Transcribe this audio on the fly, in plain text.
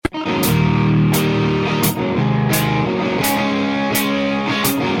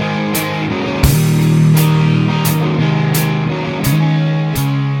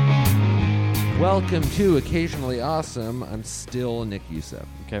to Occasionally Awesome. I'm still Nick Youssef.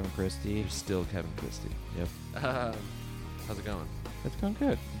 Kevin Christie. You're still Kevin Christie. Yep. How's it going? It's going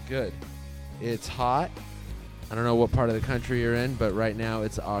good. Good. It's hot. I don't know what part of the country you're in, but right now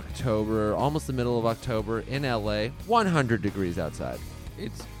it's October, almost the middle of October in LA. 100 degrees outside.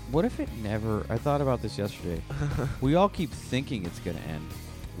 What if it never... I thought about this yesterday. We all keep thinking it's going to end.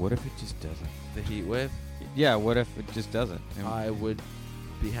 What if it just doesn't? The heat wave? Yeah, what if it just doesn't? I would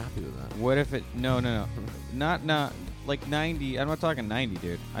be happy with that. What if it... No. Not like 90. I'm not talking 90,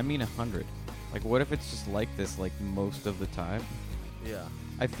 dude. I mean 100. Like, what if it's just like this, like, most of the time? Yeah.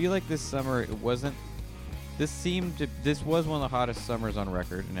 I feel like this summer, it wasn't... This was one of the hottest summers on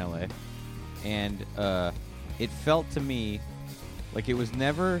record in LA. And it felt to me like it was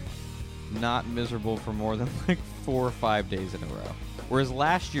never not miserable for more than, like, 4 or 5 days in a row. Whereas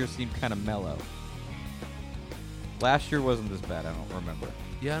last year seemed kind of mellow. Last year wasn't this bad, I don't remember.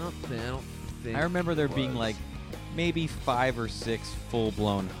 Yeah, I don't think I remember there being, was. like, maybe 5 or 6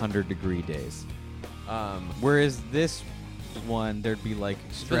 full-blown 100-degree days. Whereas this one, there'd be, like,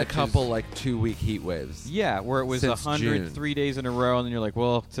 It's been stretches. a couple, like, 2-week heat waves. Yeah, where it was Since 100 June. 3 days in a row, and then you're like,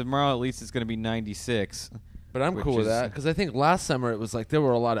 well, tomorrow at least it's going to be 96. But I'm Which cool with is- that because I think last summer it was like there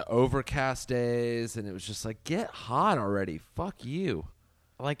were a lot of overcast days, and it was just like, get hot already. Fuck you.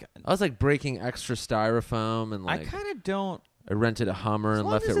 Like, I was like breaking extra styrofoam, and like I kind of don't... I rented a Hummer As and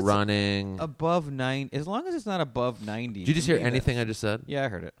long left as it it's running. Above 9... As long as it's not above 90. Did you just to hear me, anything I that's- just said? Yeah, I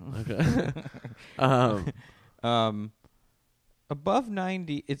heard it. Okay. Above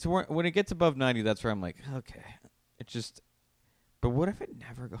 90, it's when it gets above 90, that's where I'm like, okay. It just... But what if it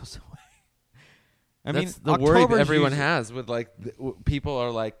never goes away? I That's mean, the worry that October's everyone usually- has with like people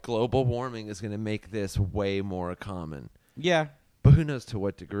are like global warming is going to make this way more common. Yeah. But who knows to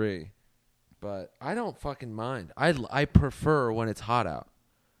what degree? But I don't fucking mind. I prefer when it's hot out.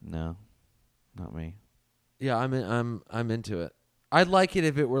 No. Not me. Yeah, I'm into it. I'd like it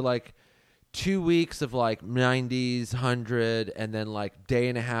if it were like 2 weeks of like 90s, 100, and then like day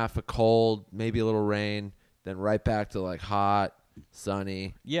and a half of cold, maybe a little rain, then right back to like hot,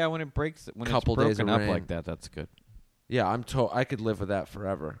 sunny. Yeah, when it breaks... When Couple it's days of broken up rain. like that, that's good. Yeah, I could live with that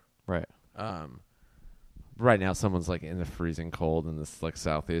forever. Right. Right now, someone's like in the freezing cold in this like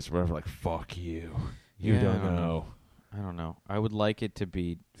southeast or whatever. Like, fuck you. You Yeah, don't I don't know. I don't know. I would like it to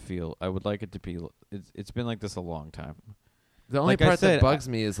be I would like it to be... It's been like this a long time. The only Like I part said, that bugs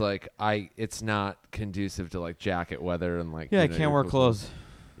me is like it's not conducive to like jacket weather and like Yeah, you you know, can't your wear cool clothes.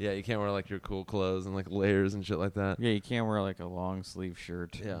 Yeah, you can't wear like your cool clothes and like layers and shit like that. Yeah, you can't wear like a long sleeve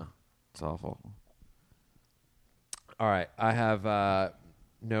shirt. Yeah. It's awful. All right, I have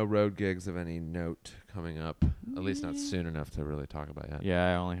no road gigs of any note coming up. At least not soon enough to really talk about yet.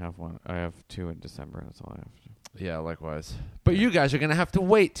 Yeah, I only have one. I have 2 in December. That's all I have. Yeah, likewise. But you guys are gonna have to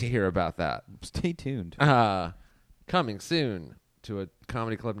wait to hear about that. Stay tuned. Coming soon to a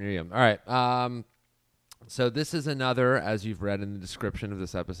comedy club near you. All right. So this is another, as you've read in the description of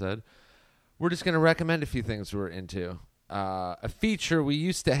this episode, we're just going to recommend a few things we're into. A feature we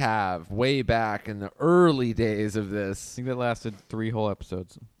used to have way back in the early days of I this. think that lasted 3 whole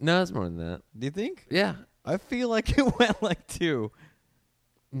episodes. No, it's more than that. Do you think? Yeah. I feel like it went like 2.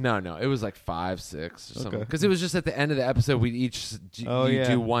 No, it was like 5, 6 or something. Okay. Because it was just at the end of the episode, we'd each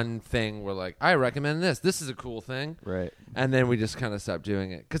do one thing. We're like, I recommend this. This is a cool thing. Right. And then we just kind of stopped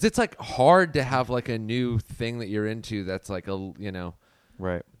doing it. Because it's like hard to have like a new thing that you're into that's like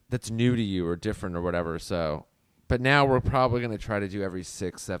Right. that's new to you or different or whatever. So, but now we're probably going to try to do every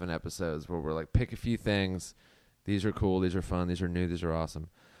 6, 7 episodes where we're like, pick a few things. These are cool. These are fun. These are new. These are awesome.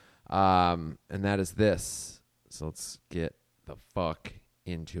 And that is this. So let's get the fuck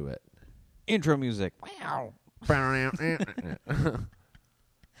into it. Intro music. Wow. Do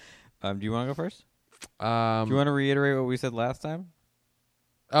you want to go first? Do you want to reiterate what we said last time?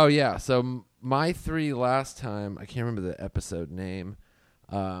 Oh, yeah. So my 3 last time, I can't remember the episode name,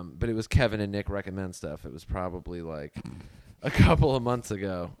 but it was Kevin and Nick recommend stuff. It was probably like a couple of months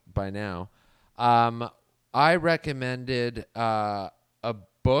ago by now. I recommended a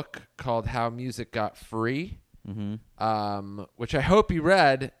book called How Music Got Free, which I hope you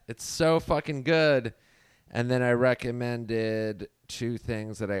read. It's so fucking good. And then I recommended 2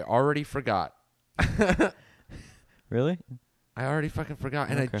 things that I already forgot. Really? I already fucking forgot,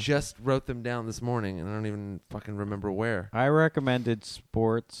 and Okay. I just wrote them down this morning, and I don't even fucking remember where. I recommended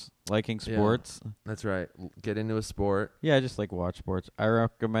sports, liking Yeah. sports. That's right. Get into a sport. Yeah, I just like watch sports. I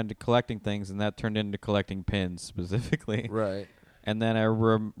recommended collecting things, and that turned into collecting pins specifically. Right. And then I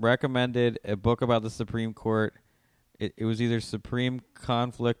recommended a book about the Supreme Court. It was either Supreme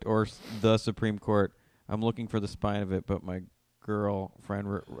Conflict or the Supreme Court. I'm looking for the spine of it, but my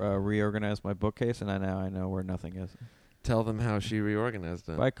girlfriend reorganized my bookcase, and now I know where nothing is. Tell them how she reorganized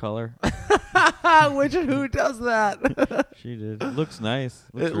it. By color. Who does that? She did. It looks nice.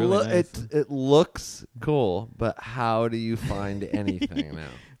 Looks really nice. It looks cool, but how do you find anything now?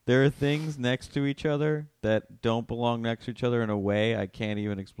 There are things next to each other that don't belong next to each other in a way I can't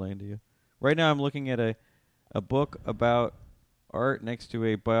even explain to you. Right now I'm looking at a book about art next to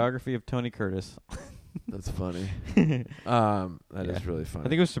a biography of Tony Curtis. That's funny. That is really funny. I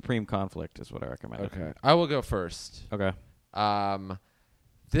think it was Supreme Conflict is what I recommend. Okay. I will go first. Okay.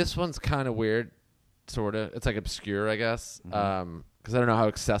 This one's kind of weird, sort of. It's like obscure, I guess, because I don't know how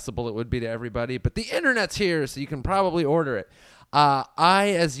accessible it would be to everybody. But the internet's here, so you can probably order it.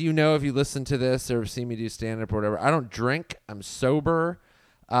 As you know, if you listen to this or see me do stand-up or whatever, I don't drink. I'm sober.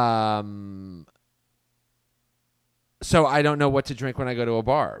 So I don't know what to drink when I go to a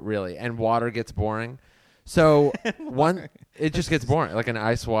bar, really. And water gets boring. So it just gets boring. Like an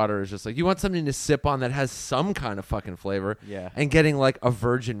ice water is just like, you want something to sip on that has some kind of fucking flavor. Yeah. And getting like a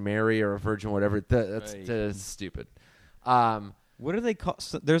Virgin Mary or a Virgin whatever, that's stupid. What do they call?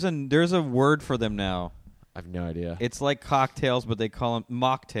 There's a word for them now. I have no idea. It's like cocktails, but they call them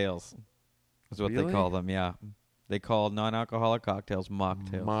mocktails. Is what Really? they call them. Yeah, they call non-alcoholic cocktails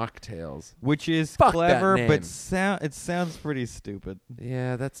mocktails. Mocktails. Which is Fuck clever, that but it sounds pretty stupid.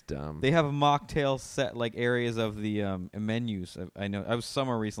 Yeah, that's dumb. They have a mocktail set like areas of the menus. I know. I was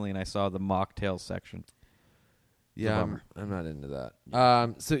somewhere recently and I saw the mocktail section. Yeah, I'm not into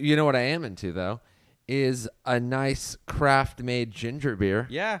that. So you know what I am into though is a nice craft-made ginger beer.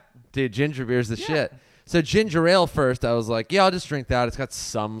 Yeah, dude, ginger beer's the shit. So ginger ale first, I was like, yeah, I'll just drink that. It's got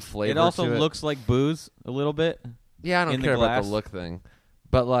some flavor. It also to it. looks like booze a little bit. Yeah, I don't in care the about glass. the look thing,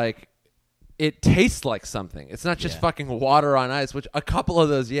 but like, it tastes like something. It's not just Yeah. fucking water on ice. Which a couple of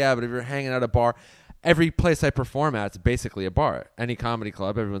those, yeah. But if you're hanging at a bar, every place I perform at, it's basically a bar. Any comedy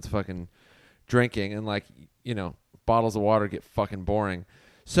club, everyone's fucking drinking, and like, you know, bottles of water get fucking boring.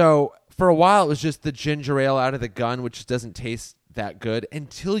 So for a while, it was just the ginger ale out of the gun, which doesn't taste that good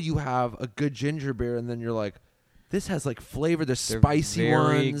until you have a good ginger beer, and then you're like, this has like flavor. There's They're spicy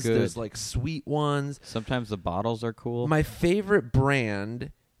very ones. good. There's like sweet ones. Sometimes the bottles are cool. My favorite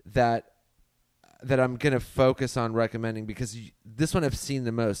brand that I'm gonna focus on recommending, because this one I've seen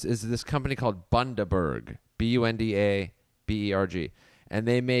the most, is this company called Bundaberg, Bundaberg, and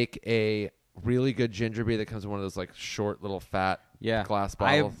they make a really good ginger beer that comes in one of those like short little fat glass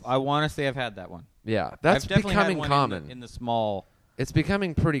bottles. I want to say I've had that one. Yeah, that's I've definitely becoming had one common. in the small. It's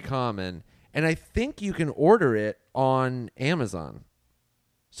becoming pretty common, and I think you can order it on Amazon.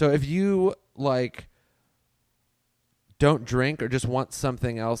 So if you like don't drink or just want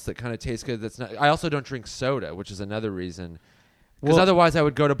something else that kind of tastes good, that's not. I also don't drink soda, which is another reason. Because otherwise, I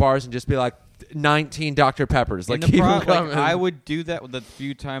would go to bars and just be like 19 Dr. Peppers, like keep them coming. I would do that with the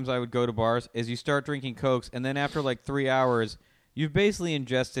few times I would go to bars. Is you start drinking Cokes, and then after like 3 hours, you've basically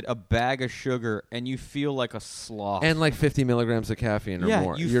ingested a bag of sugar, and you feel like a sloth. And like 50 milligrams of caffeine or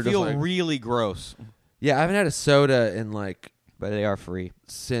more. You feel just like, really gross. Yeah, I haven't had a soda in like, but they are free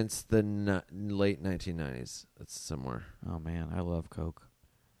since the late 1990s. That's somewhere. Oh man, I love Coke.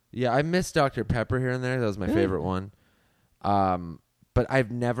 Yeah, I miss Dr. Pepper here and there. That was my favorite one. But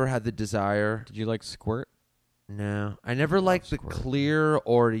I've never had the desire. Did you like Squirt? No, I never liked the Squirt. clear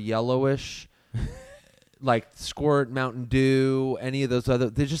or yellowish, like Squirt, Mountain Dew, any of those other.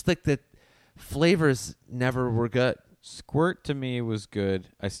 They're just like the flavors never were good. Squirt to me was good.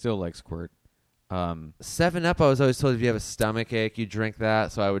 I still like Squirt. 7-Up, I was always told if you have a stomach ache, you drink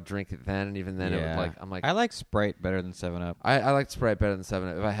that. So I would drink it then, and even then, it would I'm like, I like Sprite better than 7-Up. I liked Sprite better than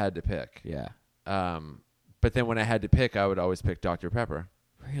 7-Up if I had to pick. Yeah. But then when I had to pick, I would always pick Dr. Pepper.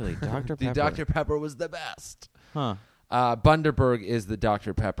 Really, Dr. The Pepper. Dr. Pepper was the best. Huh. Bundaberg is the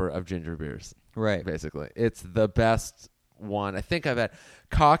Dr. Pepper of ginger beers. Right. Basically, it's the best one I think I've had.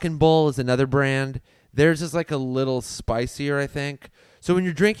 Cock and Bull is another brand. Theirs is like a little spicier, I think. So when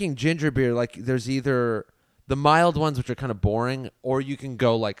you're drinking ginger beer, like there's either the mild ones, which are kind of boring, or you can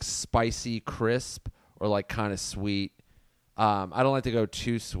go like spicy, crisp, or like kind of sweet. I don't like to go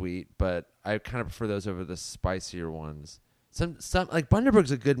too sweet, but I kind of prefer those over the spicier ones. Some like Bundaberg's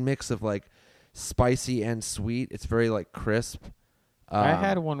a good mix of like spicy and sweet. It's very like crisp. I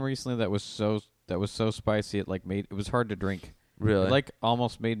had one recently that was so spicy it was hard to drink. Really? It like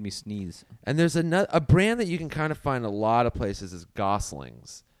almost made me sneeze. And there's a brand that you can kind of find a lot of places is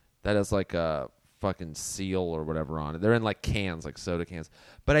Gosling's. That has like a fucking seal or whatever on it. They're in like cans, like soda cans.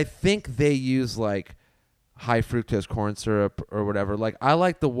 But I think they use like high fructose corn syrup or whatever. Like I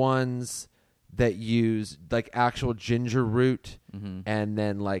like the ones that use like actual ginger root and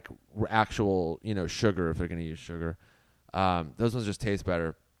then like actual, sugar if they're going to use sugar. Those ones just taste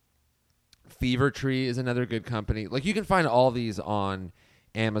better. Fever Tree is another good company. Like, you can find all these on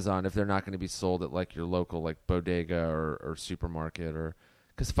Amazon if they're not going to be sold at like your local like bodega or supermarket, or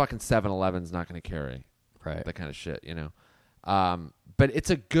because fucking 7-Eleven's not going to carry that kind of shit, you know. But it's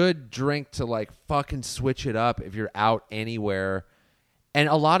a good drink to like fucking switch it up if you're out anywhere. And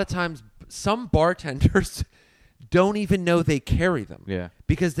a lot of times, some bartenders don't even know they carry them. Yeah.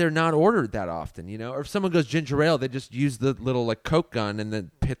 Because they're not ordered that often, you know? Or if someone goes ginger ale, they just use the little like Coke gun and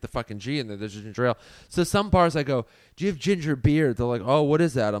then hit the fucking G and then there's ginger ale. So some bars I go, do you have ginger beer? They're like, oh, what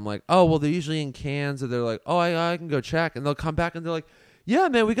is that? I'm like, oh, well, they're usually in cans. Or they're like, oh, I can go check. And they'll come back and they're like, yeah,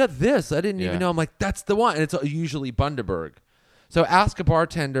 man, we got this. I didn't even know. I'm like, that's the one. And it's usually Bundaberg. So ask a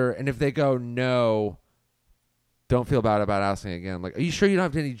bartender, and if they go, no, don't feel bad about asking again. Like, are you sure you don't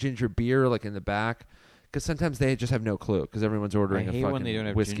have any ginger beer like in the back? Because sometimes they just have no clue because everyone's ordering a fucking when they don't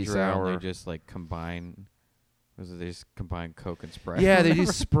have whiskey ginger ale sour. and they just like combine. They just combine Coke and Sprite. Yeah, they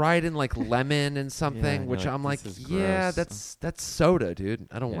use Sprite and like lemon and something, Yeah, which I'm like, this is yeah, gross. that's soda, dude.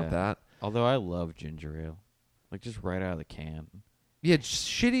 I don't want that. Although I love ginger ale, like just right out of the can. Yeah,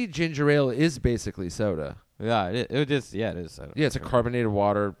 shitty ginger ale is basically soda. Yeah, it is. Yeah, it is soda. Yeah, it's a carbonated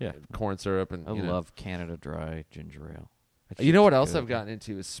water, Yeah. corn syrup, and I love Canada Dry ginger ale. You know what else I've gotten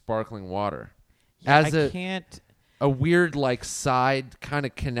into is sparkling water. Yeah, As I can't. A weird like side kind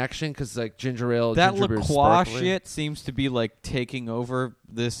of connection because like ginger ale, That ginger beer La is Croix sparkling. shit seems to be like taking over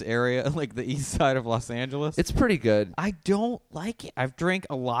this area, like the east side of Los Angeles. It's pretty good. I don't like it. I've drank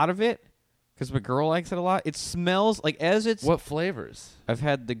a lot of it because my girl likes it a lot. It smells like as it's. What flavors? I've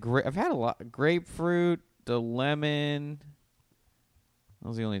had I've had a lot grapefruit, the lemon.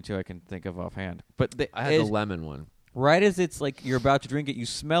 Those are the only two I can think of offhand. But I had the lemon one. Right as it's like you're about to drink it, you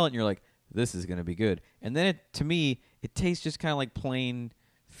smell it and you're like, this is gonna be good. And then to me, it tastes just kind of like plain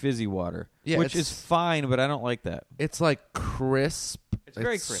fizzy water, which is fine, but I don't like that. It's like crisp. It's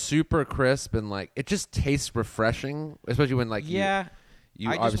very crisp, super crisp, and like it just tastes refreshing, especially when like you I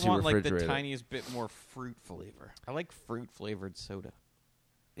just obviously want like the refrigerate it. tiniest bit more fruit flavor. I like fruit flavored soda.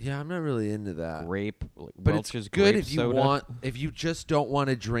 Yeah, I'm not really into that. Grape, like But Welch's it's good grape if you soda. if you just don't want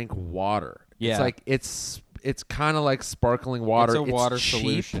to drink water. Yeah. It's like it's kind of like sparkling water. It's a water cheap,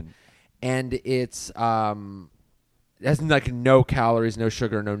 solution. and it's it has like no calories, no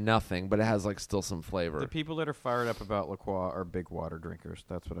sugar, no nothing, but it has like still some flavor. The people that are fired up about La Croix are big water drinkers.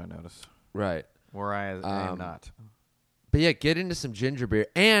 That's what I notice. Right. Where I am not. But yeah, get into some ginger beer.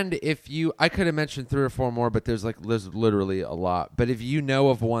 And if I could have mentioned 3 or 4 more, but there's literally a lot. But if you know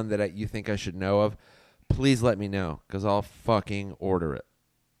of one that you think I should know of, please let me know because I'll fucking order it.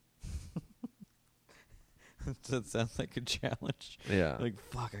 That sounds like a challenge. Yeah. Like,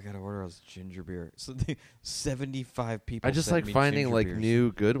 fuck, I gotta order us ginger beer. So 75 people. I just sent like me finding ginger like beers.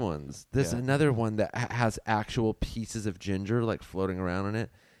 new good ones. There's Yeah. another one that has actual pieces of ginger like floating around in it.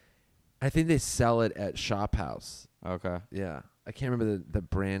 I think they sell it at Shop House. Okay. Yeah. I can't remember the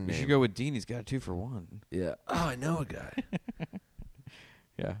brand You name. should go with Dean. He's got a 2 for $1. Yeah. Oh, I know a guy.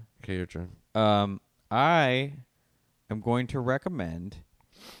 Yeah. Okay, your turn. I am going to recommend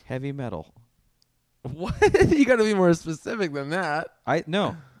heavy metal. What? You got to be more specific than that.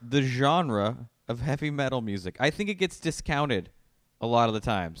 The genre of heavy metal music. I think it gets discounted a lot of the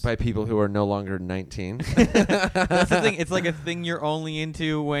times. By people who are no longer 19. That's the thing. It's like a thing you're only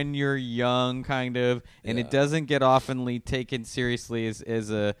into when you're young, kind of, and it doesn't get oftenly taken seriously as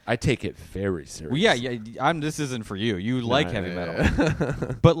a. I take it very seriously. Well, yeah. This isn't for you. You like heavy metal,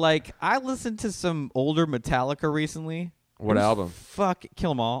 but like I listened to some older Metallica recently. What album? Fuck, Kill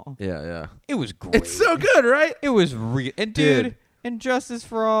 'Em All. Yeah, yeah. It was great. It's so good, right? It was real. And dude, and Justice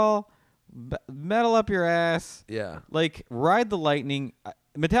for All, metal up your ass. Yeah. Like Ride the Lightning,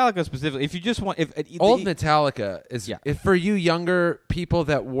 Metallica specifically. If you just want, Old Metallica is Yeah. if for you younger people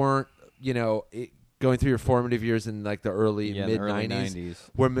that weren't, going through your formative years in like the early the mid early 90s,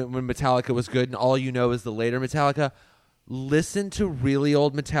 when Metallica was good, and all you know is the later Metallica. Listen to really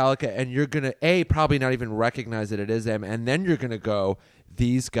old Metallica, and you're gonna probably not even recognize that it is them, and then you're gonna go,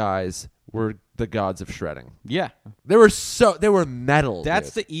 these guys were the gods of shredding. Yeah, They were metal.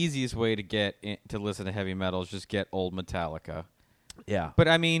 that's dude. the easiest way to get to listen to heavy metal is just get old Metallica. Yeah. But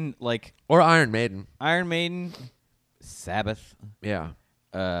I mean, like Or Iron Maiden. Iron Maiden, Sabbath, Yeah.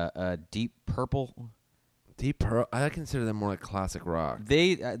 Deep Purple. Deep Purple. I consider them more like classic rock.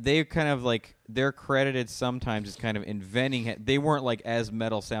 They kind of like they're credited sometimes as kind of inventing it. They weren't like as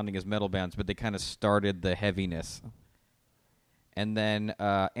metal sounding as metal bands, but they kind of started the heaviness. And then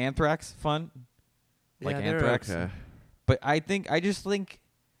Anthrax, fun, like Yeah, they're Anthrax. okay. But I just think,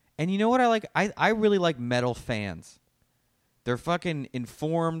 and you know what I like? I really like metal fans. They're fucking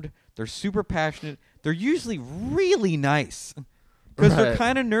informed. They're super passionate. they're usually really nice because they're Right.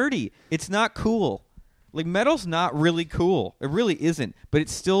 kind of nerdy. It's not cool. Like, metal's not really cool. It really isn't. But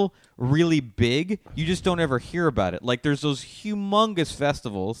it's still really big. You just don't ever hear about it. Like, there's those humongous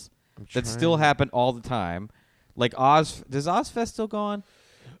festivals that still happen all the time. Like Oz. Does Ozfest still go on?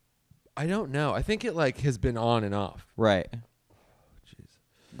 I don't know. I think it like has been on and off. Right. Jeez.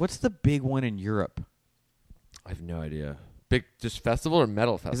 What's the big one in Europe? I have no idea. Big just festival or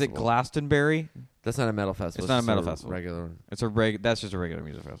metal festival? Is it Glastonbury? That's not a metal festival. It's not a metal festival. Regular one. It's that's just a regular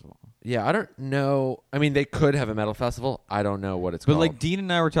music festival. Yeah, I don't know. I mean, they could have a metal festival. I don't know what it's But called. like Dean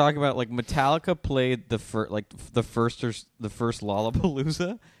and I were talking about, like Metallica played the first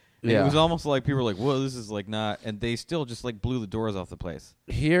Lollapalooza. And Yeah. it was almost like people were like, "Whoa, this is like not," and they still just like blew the doors off the place.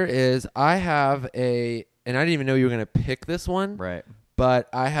 Here is I have and I didn't even know you were going to pick this one. Right. But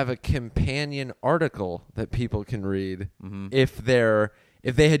I have a companion article that people can read Mm-hmm. if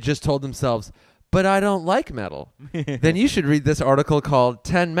they had just told themselves, "But I don't like metal." Then you should read this article called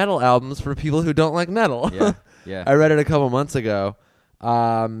 10 Metal Albums for People Who Don't Like Metal. Yeah. Yeah. I read it a couple months ago.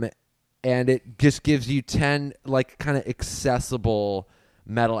 And it just gives you 10 like kind of accessible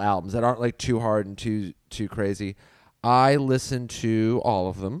metal albums that aren't like too hard and too crazy. I listened to all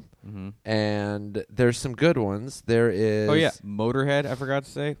of them. Mm-hmm. And there's some good ones. There is Oh yeah, Motorhead. I forgot to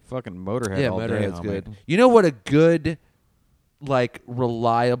say, fucking Motorhead. yeah, all day, Motorhead's homie. good. You know what a good, like,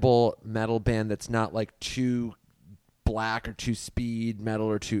 reliable metal band that's not like too black or too speed metal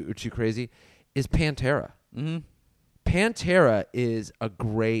or too crazy is Pantera. Mm-hmm. Pantera is a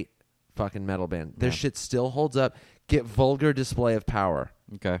great fucking metal band. Their Yeah. shit still holds up. Get Vulgar Display of Power.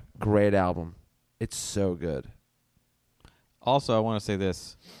 Okay. Great album. It's so good. Also, I want to say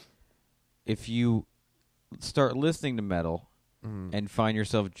this: if you start listening to metal and find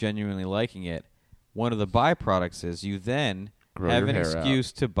yourself genuinely liking it, one of the byproducts is you then Grow have your an hair out.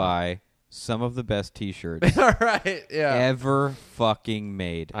 excuse to buy some of the best T-shirts All right. Yeah. ever fucking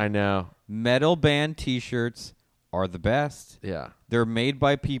made. I know. Metal band T-shirts are the best. Yeah. They're made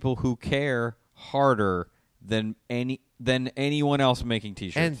by people who care harder than anyone else making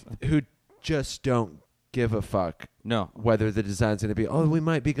T-shirts. And who just don't give a fuck No, whether the design's going to be, oh, we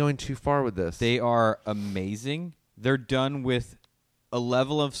might be going too far with this. they are amazing. They're done with a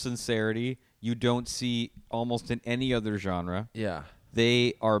level of sincerity you don't see almost in any other genre. Yeah.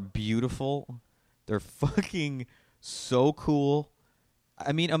 They are beautiful. They're fucking so cool.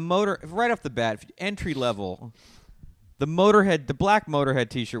 I mean, right off the bat, entry level, the black Motorhead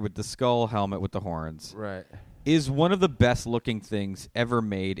T-shirt with the skull helmet with the horns Right. is one of the best looking things ever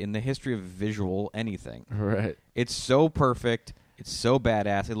made in the history of visual anything. Right. It's so perfect. It's so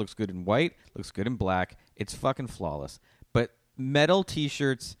badass. It looks good in white. Looks good in black. It's fucking flawless. But metal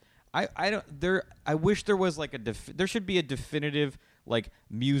T-shirts, I wish there was like there should be a definitive like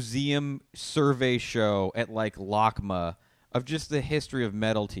museum survey show at like LACMA of just the history of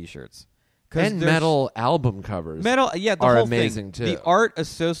metal T-shirts. And metal album covers. Metal, yeah, the are whole amazing, thing. too. The art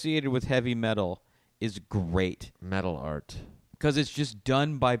associated with heavy metal is great Metal art. because it's just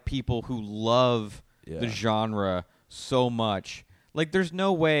done by people who love the Yeah. genre so much. Like, there's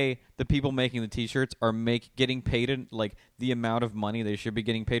no way the people making the T-shirts are getting paid like the amount of money they should be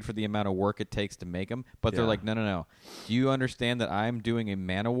getting paid for the amount of work it takes to make them. But they're Yeah. like, no. Do you understand that I'm doing a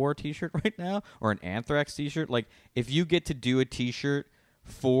Manowar T-shirt right now or an Anthrax T-shirt? Like, if you get to do a T-shirt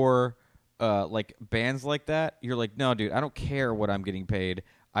for like bands like that, you're like, no, dude, I don't care what I'm getting paid.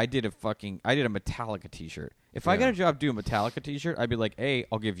 I did a Metallica T-shirt. If I Yeah. got a job doing a Metallica T-shirt, I'd be like, hey,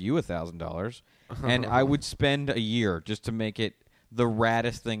 I'll give you $1,000, and I would spend a year just to make it the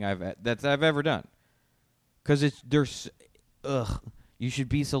raddest thing I've ever done. Because you should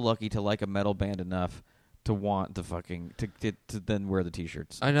be so lucky to like a metal band enough to want the fucking to then wear the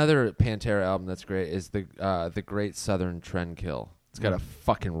T-shirts. Another Pantera album that's great is the Great Southern Trendkill. It's got a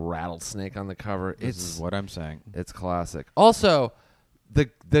fucking rattlesnake on the cover. This is what I'm saying. It's classic. Also,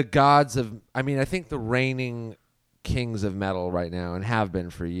 the gods of, I mean, I think the reigning kings of metal right now, and have been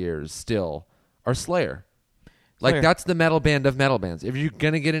for years still, are Slayer. Like, Slayer. that's the metal band of metal bands. If you're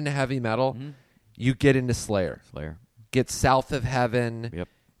going to get into heavy metal, you get into Slayer. Get South of Heaven. Yep.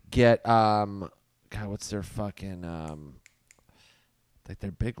 Get, God, what's their fucking, like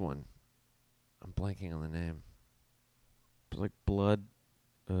their big one? I'm blanking on the name. Like Blood,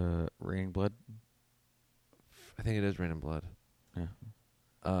 Raining Blood. I think it is Rain and Blood.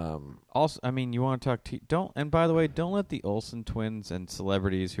 Yeah. Also, I mean, you want to talk and by the way, don't let the Olsen twins and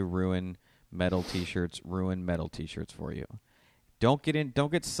celebrities who ruin metal T-shirts ruin metal T-shirts for you. Don't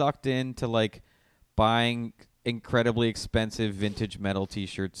get sucked into like buying incredibly expensive vintage metal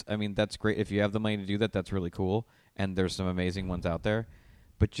T-shirts. I mean, that's great if you have the money to do that. That's really cool, and there's some amazing ones out there.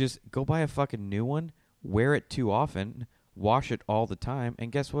 But just go buy a fucking new one wear it too often, wash it all the time,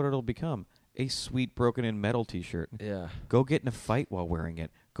 and guess what it'll become? A sweet broken in metal t-shirt. Yeah. Go get in a fight while wearing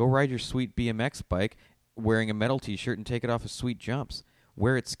it. Go ride your sweet BMX bike wearing a metal t-shirt and take it off of sweet jumps.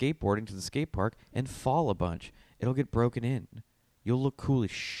 Wear it skateboarding to the skate park and fall a bunch. It'll get broken in. You'll look cool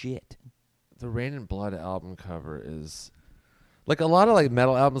as shit. The Rain and Blood album cover is like a lot of like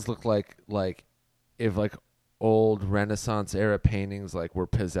metal albums look like if like old Renaissance era paintings like were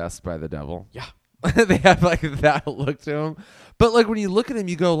possessed by the devil. Yeah. They have like that look to them. But like when you look at them,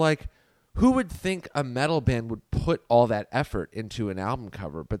 you go like, who would think a metal band would put all that effort into an album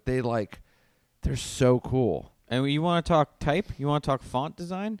cover? But they're so cool. And you want to talk type? You want to talk font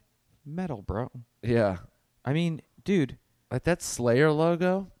design? Metal, bro. Yeah. I mean, dude. Like that Slayer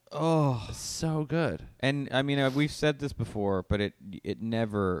logo. Oh, It's so good. and I mean, we've said this before, but it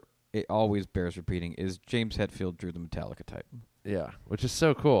always bears repeating. Is James Hetfield drew the Metallica type? Yeah, which is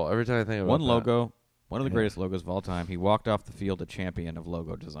so cool. Every time I think about One that. logo, one of the Yeah. greatest logos of all time. He walked off the field a champion of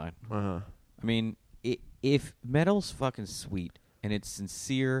logo design. Uh-huh. I mean, if metal's fucking sweet and it's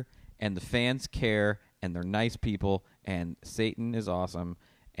sincere and the fans care and they're nice people and Satan is awesome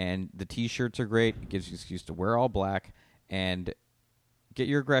and the T-shirts are great, it gives you an excuse to wear all black and get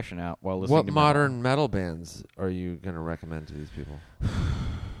your aggression out while listening What to modern metal bands are you going to recommend to these people?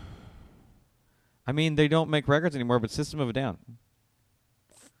 I mean, they don't make records anymore, but System of a Down.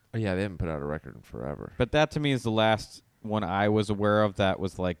 Oh, yeah, they haven't put out a record in forever. But that to me is the last one I was aware of that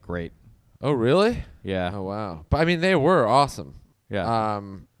was like great. Oh, really? Yeah. Oh, wow. But I mean, they were awesome. Yeah.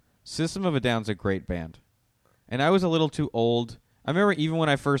 System of a Down's a great band. And I was a little too old. I remember even when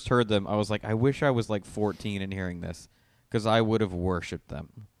I first heard them, I was like, I wish I was like 14 and hearing this because I would have worshipped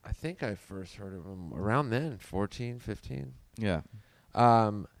them. I think I first heard of them around then, 14, 15. Yeah.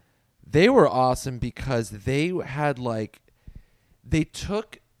 They were awesome because they had they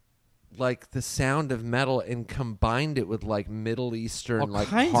took like the sound of metal and combined it with like Middle Eastern All like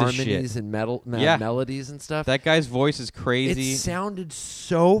kinds of harmonies shit. and Yeah. melodies and stuff. That guy's voice is crazy. It sounded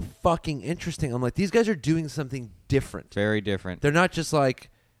so fucking interesting. I'm like, these guys are doing something different. Very different. They're not just like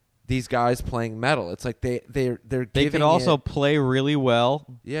these guys playing metal. It's like they're They giving could also it, play really well.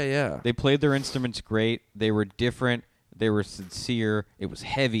 yeah. They played their instruments great. They were different. They were sincere. It was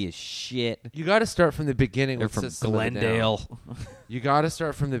heavy as shit. You got to start from the beginning They're with from System of a Down. Glendale. You got to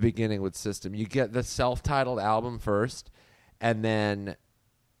start from the beginning with System. You get the self-titled album first, and then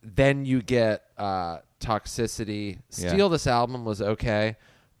you get Toxicity. Yeah. Steal This Album was okay,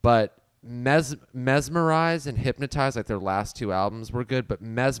 but Mesmerize and Hypnotize, like their last two albums, were good, but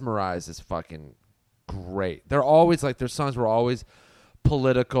Mesmerize is fucking great. They're always like, their songs were always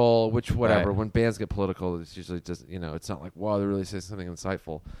political, which whatever. Right. When bands get political, it's usually just, it's not like, wow, they're really saying something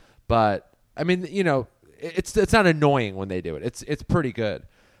insightful. But I mean, it's not annoying when they do it. It's pretty good.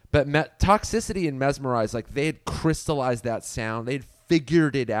 But Toxicity and Mesmerize, like they had crystallized that sound. They'd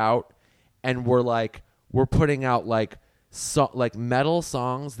figured it out, and we're putting out like metal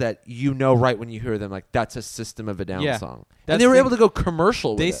songs that right when you hear them, like that's a System of a Down song. And they were able to go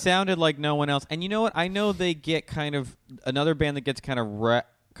commercial with They it. sounded like no one else. And you know what? I know they get kind of another band that gets kind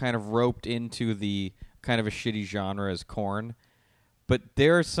of roped into the kind of a shitty genre as Korn. But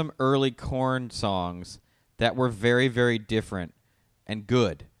there are some early Korn songs that were very, very different and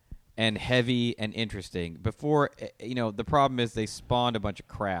good and heavy and interesting. Before, the problem is they spawned a bunch of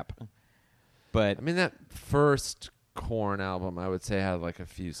crap. But I mean, that first Korn album, I would say, had like a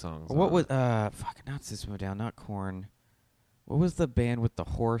few songs. what on was it. not System of a Down, not Korn. What was the band with the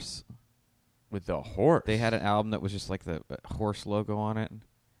horse? With the horse? They had an album that was just like the horse logo on it.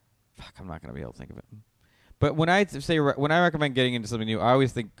 Fuck, I'm not gonna be able to think of it. But when I recommend getting into something new, I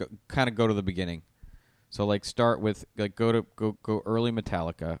always think kind of go to the beginning. So like start with like go early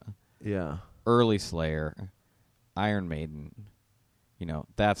Metallica, early Slayer, Iron Maiden.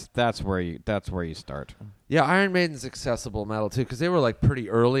 That's where you start. Yeah, Iron Maiden's accessible metal too, because they were like pretty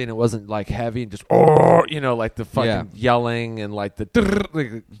early, and it wasn't like heavy and just like the fucking yelling and like the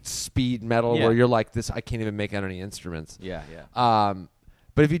like speed metal where you're like this. I can't even make out any instruments. Yeah.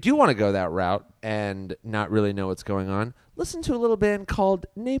 But if you do want to go that route and not really know what's going on, listen to a little band called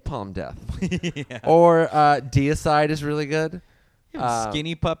Napalm Death, or Deicide is really good.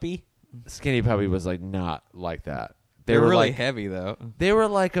 Skinny Puppy. Skinny Puppy was like not like that. They were really like, heavy though. They were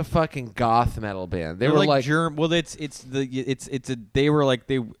like a fucking goth metal band. They were like germ. Well, it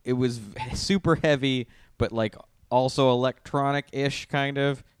was super heavy, but like also electronic-ish kind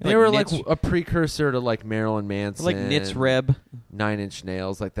of. They were like a precursor to like Marilyn Manson, like Nitz Reb, 9 Inch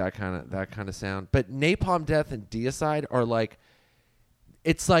Nails, like that kind of sound. But Napalm Death and Deicide are like,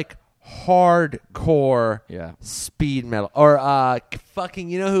 it's like hardcore Yeah. speed metal. Or fucking,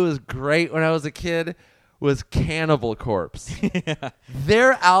 you know who was great when I was a kid? Was Cannibal Corpse.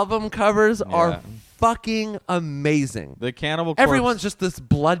 Their album covers are fucking amazing. The Cannibal Corpse. Everyone's just this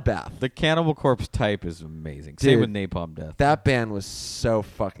bloodbath. The Cannibal Corpse type is amazing. Dude, Same with Napalm Death. That band was so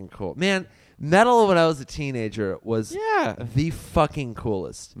fucking cool. Man, metal when I was a teenager was the fucking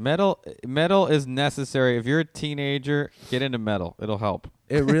coolest. Metal is necessary. If you're a teenager, get into metal. It'll help.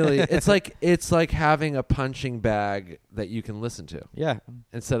 It really it's like having a punching bag that you can listen to. Yeah.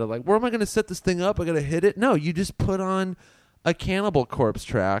 Instead of like, where am I going to set this thing up? I got to hit it. No, you just put on a Cannibal Corpse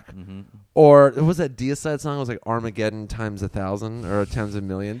track. Mm-hmm. Or it was that Deicide song. It was like Armageddon times 1,000 or times a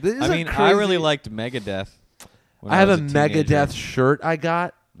million. I mean, I really liked Megadeth. I have a Megadeth shirt I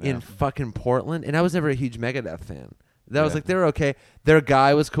got in fucking Portland, and I was never a huge Megadeth fan. That was like, they were okay. Their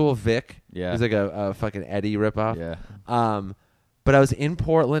guy was cool, Vic. Yeah. He was like a fucking Eddie ripoff. Yeah. But I was in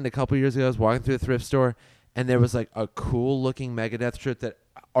Portland a couple years ago. I was walking through a thrift store, and there was like a cool looking Megadeth shirt that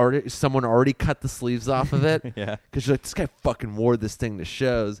someone already cut the sleeves off of it. Yeah. Because you're like, this guy fucking wore this thing to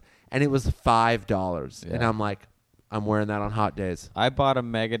shows, and it was $5. Yeah. And I'm like, I'm wearing that on hot days. I bought a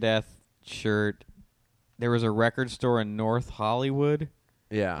Megadeth shirt. There was a record store in North Hollywood.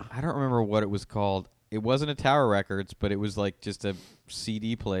 Yeah. I don't remember what it was called. It wasn't a Tower Records, but it was like just a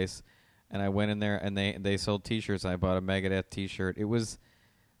CD place. And I went in there, and they sold T-shirts. And I bought a Megadeth T-shirt. It was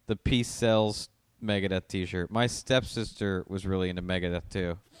the Peace Sells Megadeth T-shirt. My stepsister was really into Megadeth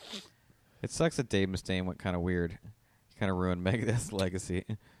too. It sucks that Dave Mustaine went kind of weird. He kind of ruined Megadeth's legacy.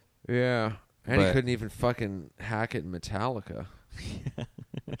 Yeah. And he But- couldn't even fucking hack it in Metallica.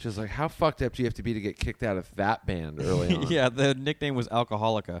 Which is like, how fucked up do you have to be to get kicked out of that band early on? Yeah, the nickname was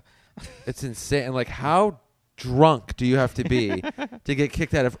Alcoholica. It's insane. And like, how drunk do you have to be to get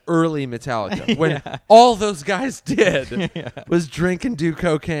kicked out of early Metallica when all those guys did was drink and do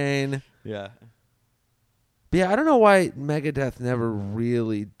cocaine? Yeah. But yeah, I don't know why Megadeth never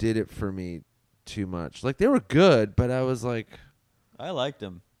really did it for me too much. Like, they were good, but I was like, I liked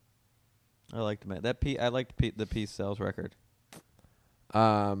him. I liked him. I liked the Peace Sells record.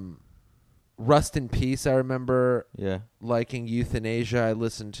 Rust in Peace, I remember Yeah. liking. Euthanasia, I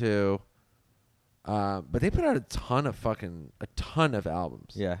listened to. But they put out a ton of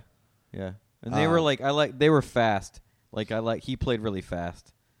albums. Yeah. Yeah. And they were they were fast. He played really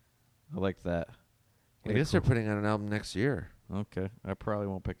fast. I liked that. I guess they're putting out an album next year, Okay. I probably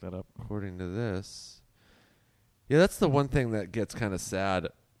won't pick that up. according to this. Yeah, that's the one thing that gets kind of sad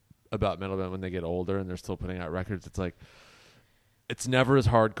about metal band when they get older and they're still putting out records. It's like, it's never as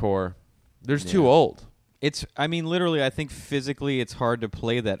hardcore. They're just too old. Literally, I think physically it's hard to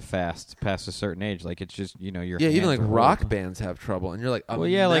play that fast past a certain age. Like, it's just, your Yeah, even like hands are rock old. bands have trouble, and you're like, Well,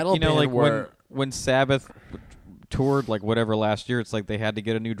 metal band where when Sabbath toured, like, whatever last year, it's like they had to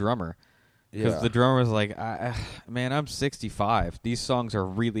get a new drummer. Because the drummer was like, man, I'm 65. These songs are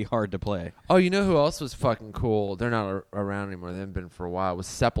really hard to play. Oh, you know who else was fucking cool? They're not around anymore. They haven't been for a while. Was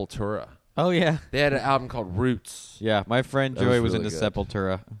Sepultura. Oh, yeah. They had an album called Roots. Yeah, my friend That Joey was was really into good.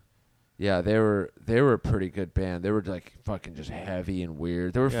 Sepultura. Yeah, they were a pretty good band. They were like fucking just heavy and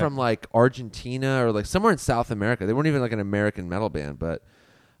weird. They were Yeah. from like Argentina or like somewhere in South America. They weren't even like an American metal band, but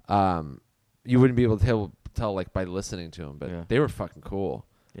you wouldn't be able to tell like by listening to them. But they were fucking cool.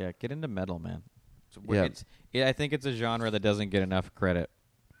 Yeah, get into metal, man. Yeah. I think it's a genre that doesn't get enough credit.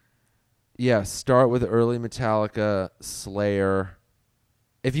 Yeah, start with early Metallica, Slayer.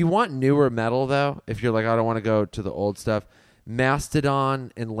 If you want newer metal, though, if you're like, I don't want to go to the old stuff,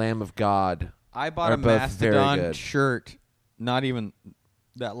 Mastodon and Lamb of God. I bought are a both very Mastodon good. shirt not even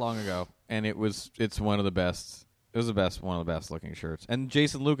that long ago, and it's one of the best. It was one of the best looking shirts. And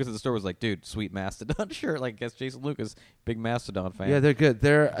Jason Lucas at the store was like, dude, sweet Mastodon shirt. Like, I guess Jason Lucas, big Mastodon fan. Yeah, they're good.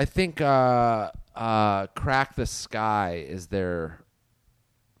 I think Crack the Sky is their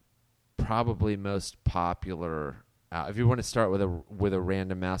probably most popular. If you want to start with a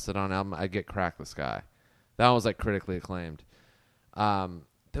random Mastodon album, I'd get Crack the Sky. That one was like critically acclaimed.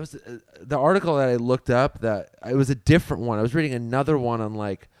 There was the article that I looked up that it was a different one. I was reading another one on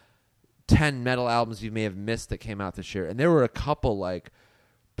like 10 metal albums you may have missed that came out this year, and there were a couple like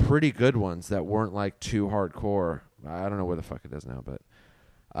pretty good ones that weren't like too hardcore. I don't know where the fuck it is now,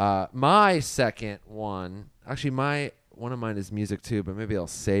 but my second one, actually one of mine is music too, but maybe I'll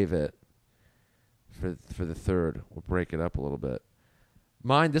save it for the third. We'll break it up a little bit.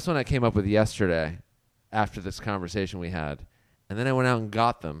 This one I came up with yesterday after this conversation we had, and then I went out and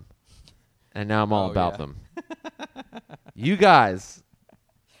got them, and now I'm all about them. You guys,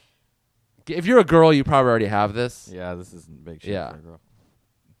 if you're a girl, you probably already have this. Yeah, this isn't big shit Yeah. for a girl.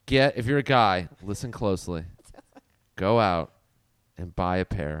 If you're a guy, listen closely. Go out and buy a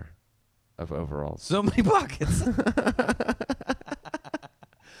pair of overalls. So many pockets.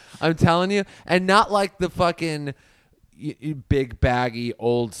 I'm telling you, and not like the fucking big baggy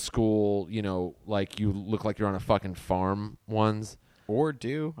old school, like you look like you're on a fucking farm ones. Or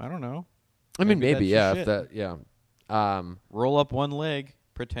do. I don't know. I mean, maybe, that's yeah. your If shit. that, yeah. Roll up one leg.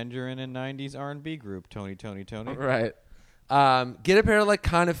 Pretend you're in a 90s R&B group. Tony. Right. Get a pair of like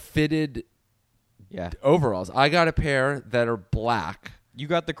kind of fitted Yeah. overalls. I got a pair that are black. You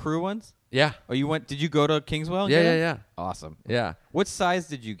got the crew ones? Yeah. Oh, did you go to Kingswell? And Yeah, get yeah, them? yeah. Awesome. Yeah. What size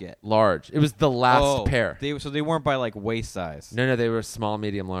did you get? Large. It was the last pair. So they weren't by like waist size. No, they were small,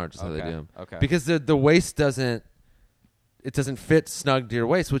 medium, large. Is how they Okay, do them. okay. Because the waist doesn't fit snug to your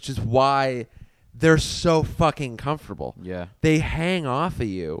waist, which is why they're so fucking comfortable. Yeah. They hang off of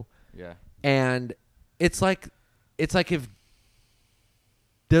you, Yeah. and it's like if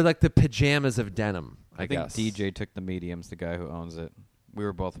they're like the pajamas of denim. I think guess. DJ took the mediums, the guy who owns it. We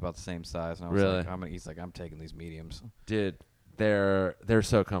were both about the same size, and I was Really? like, he's like, I'm taking these mediums. Dude, they're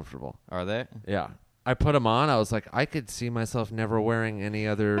so comfortable. Are they? Yeah. I put them on. I was like, I could see myself never wearing any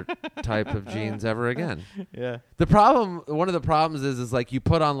other type of jeans ever again. Yeah. One of the problems is like you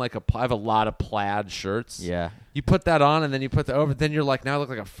put on like I have a lot of plaid shirts. Yeah. You put that on and then you put the over. Then you're like, now I look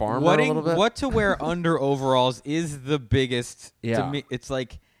like a farmer a little bit. What to wear under overalls is the biggest. Yeah. To me, it's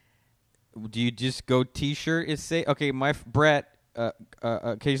like, do you just go T-shirt? Okay, Brett,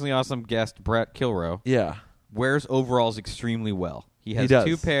 occasionally awesome guest Brett Kilrow, Yeah. wears overalls extremely well. He has does.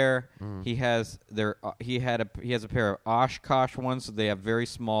 two pair. He has he has a pair of Oshkosh ones, so they have very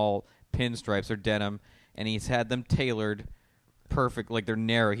small pinstripes or denim, and he's had them tailored perfect, like they're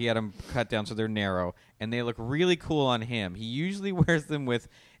narrow. He had them cut down so they're narrow, and they look really cool on him. He usually wears them with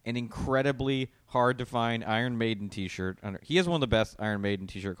an incredibly hard to find Iron Maiden T-shirt. He has one of the best Iron Maiden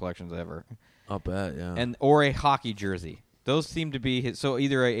T-shirt collections ever, I'll bet. Yeah. or a hockey jersey. Those seem to be his. So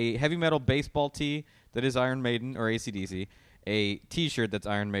either a heavy metal baseball tee that is Iron Maiden or AC/DC, a T-shirt that's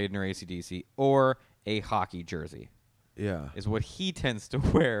Iron Maiden or AC/DC, or a hockey jersey yeah. is what he tends to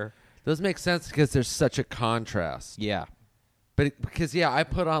wear. Those make sense because there's such a contrast. Yeah. Because I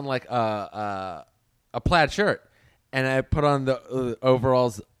put on like a plaid shirt, and I put on the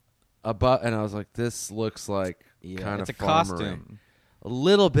overalls above, and I was like, this looks like kind of it's a costume. A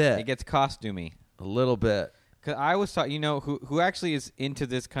little bit. It gets costumey. A little bit. Because I always thought, who actually is into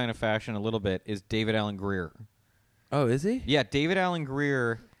this kind of fashion a little bit is David Allen Greer. Oh, is he? Yeah, David Allen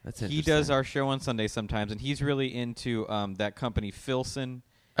Greer. That's He interesting. does our show on Sunday sometimes, and he's really into that company Filson.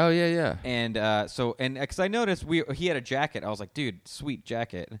 Oh, yeah. And because I noticed he had a jacket. I was like, dude, sweet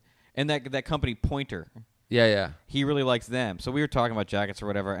jacket. And that company Pointer. Yeah. He really likes them. So we were talking about jackets or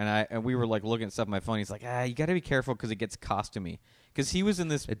whatever, and we were like looking at stuff on my phone. He's like, you got to be careful because it gets costumey. Because he was in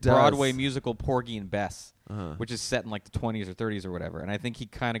this Broadway musical Porgy and Bess, which is set in like the 20s or 30s or whatever. And I think he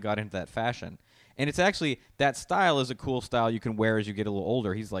kind of got into that fashion. And it's actually, that style is a cool style you can wear as you get a little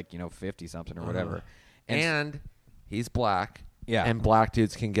older. He's like, 50-something or whatever. And he's black. Yeah. And black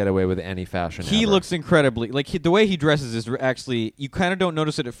dudes can get away with any fashion He ever. looks incredibly the way he dresses is actually, you kind of don't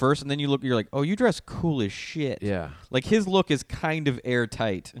notice it at first, and then you're like, oh, you dress cool as shit. Yeah. Like his look is kind of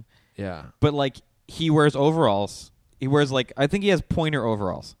airtight, Yeah. but like he wears overalls. He wears I think he has Pointer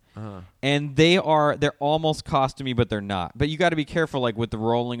overalls, and they're almost costumey, but they're not. But you got to be careful, like with the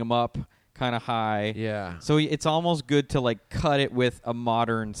rolling them up kind of high. Yeah. So it's almost good to cut it with a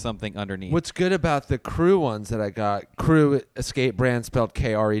modern something underneath. What's good about the Crew ones that I got, Crew Escape brand spelled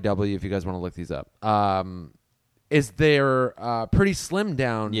Krew, if you guys want to look these up, is they're pretty slim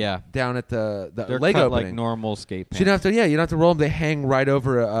down. Yeah. Down at the they're leg cut opening. like normal skate pants. So you don't have to. Yeah, you don't have to roll them. They hang right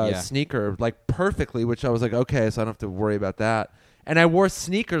over a Yeah. sneaker perfectly, which I was like, okay, so I don't have to worry about that. And I wore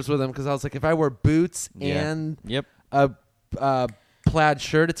sneakers with them because I was like, if I wear boots and Yep. a plaid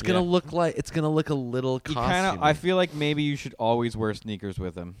shirt, it's gonna Yeah. look a little costumey. I feel like maybe you should always wear sneakers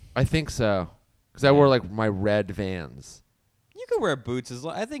with them. I think so because I wore my red Vans, You could wear boots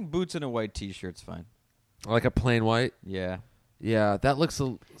I think boots and a white T-shirt's fine. like a plain white. Yeah. Yeah, that looks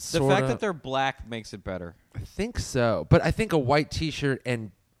a The fact that they're black makes it better. I think so, but I think a white T-shirt and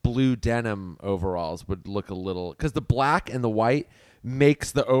blue denim overalls would look a little because the black and the white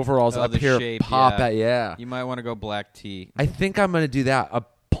makes the overalls Oh, up the here shape, pop yeah. at yeah. You might want to go black tee. I think I'm gonna do that: a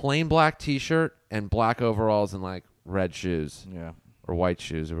plain black T-shirt and black overalls and red shoes Yeah. or white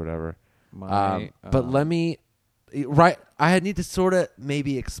shoes or whatever. But Let me I need to sort of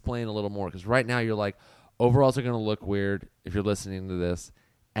maybe explain a little more because right now you're like overalls are gonna look weird if you're listening to this,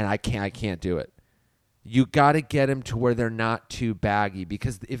 and I can't do it. You got to get them to where they're not too baggy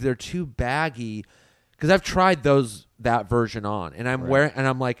because if they're too baggy, because I've tried that version on, and I'm wearing, and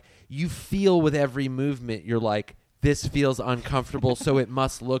I'm like, you feel with every movement, you're like, this feels uncomfortable, so it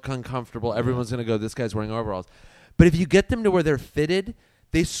must look uncomfortable. Everyone's going to go, this guy's wearing overalls. But if you get them to where they're fitted,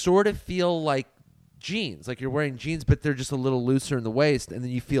 they sort of feel like jeans, like you're wearing jeans, but they're just a little looser in the waist, and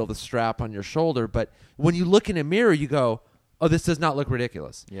then you feel the strap on your shoulder. But when you look in a mirror, you go, oh, this does not look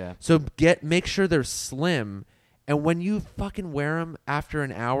ridiculous. Yeah. So make sure they're slim, and when you fucking wear them after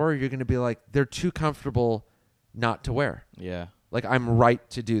an hour, you're going to be like, they're too comfortable not to wear. Yeah. Like, I'm right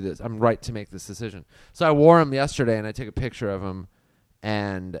to do this. I'm right to make this decision. So I wore them yesterday, and I took a picture of them,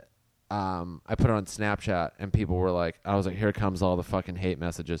 and I put it on Snapchat, and people were like, I was like, here comes all the fucking hate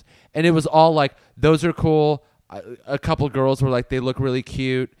messages. And it was all like, those are cool. A couple girls were like, they look really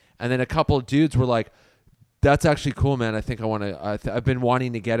cute. And then a couple of dudes were like, that's actually cool, man. I think I want to, I've been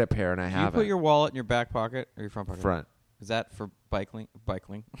wanting to get a pair, and I haven't. Do you put your wallet in your back pocket or your front pocket? Front. Is that for bicycling?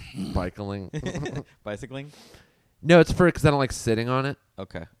 Bicycling? No, it's because I don't like sitting on it.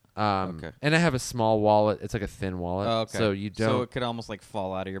 Okay. And I have a small wallet. It's like a thin wallet. Oh, okay. So you don't. So it could almost like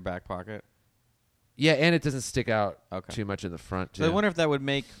fall out of your back pocket. Yeah, and it doesn't stick out Okay. too much in the front, too. So I wonder if that would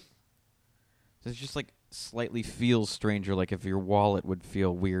make. It just like slightly feels stranger. Like if your wallet would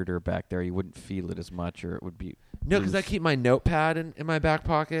feel weirder back there, you wouldn't feel it as much, or it would be. No, because I keep my notepad in my back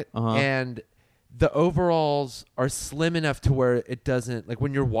pocket, Uh-huh. and the overalls are slim enough to where it doesn't, like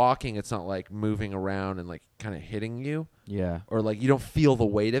when you're walking, it's not like moving around and like kind of hitting you, Yeah. or like you don't feel the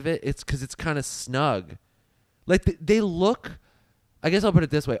weight of it. It's because it's kind of snug. Like they look, I guess I'll put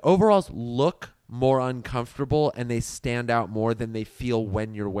it this way: overalls look more uncomfortable and they stand out more than they feel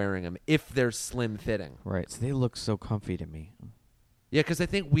when you're wearing them if they're slim fitting. Right. So they look so comfy to me. Yeah, because I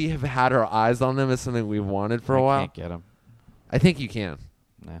think we have had our eyes on them as something we've wanted for a while. I can't get them. I think you can.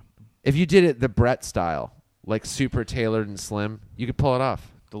 Nah. If you did it the Brett style, like super tailored and slim, you could pull it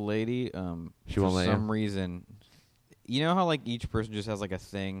off. The lady, She for won't let you? some reason, you know how like each person just has like a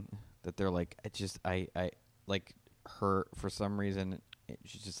thing that they're like, I like her for some reason.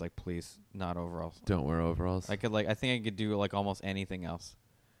 She's just like, please, not overalls. Don't wear overalls. I think I could do like almost anything else.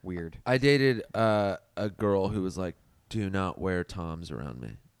 Weird. I dated a girl who was like, do not wear Toms around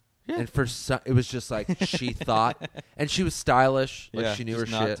me. Yeah. And it was just like she thought, and she was stylish, like she knew her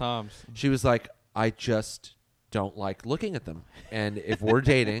just not shit. Toms. She was like, I just don't like looking at them. And if we're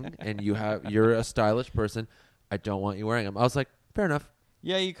dating and you're a stylish person, I don't want you wearing them. I was like, fair enough.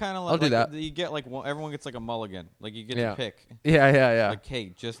 Yeah, you kind of I'll do that. You get like everyone gets like a mulligan. Like you get to pick. Yeah. Like, hey,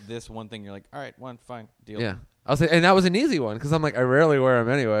 just this one thing. You're like, all right, one, fine, deal. Yeah. I was like, and that was an easy one because I'm like, I rarely wear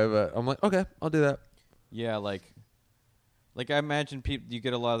them anyway. But I'm like, okay, I'll do that. Yeah, like I imagine you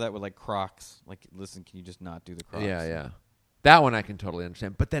get a lot of that with like Crocs. Like, listen, can you just not do the Crocs? Yeah. That one I can totally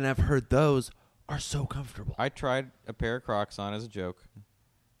understand. But then I've heard those are so comfortable. I tried a pair of Crocs on as a joke,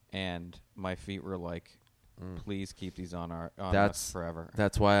 and my feet were like, please keep these on us forever.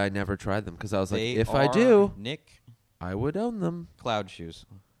 That's why I never tried them because I was like, They if I are, do, Nick, I would own them. cloud shoes.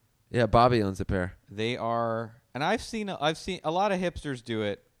 Yeah, Bobby owns a pair. They are, and I've seen a lot of hipsters do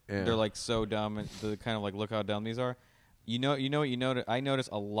it. Yeah. They're like so dumb, and they're kind of like, look how dumb these are. You know what you notice? I notice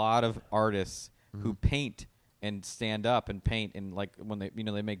a lot of artists who paint and stand up and paint, and like when they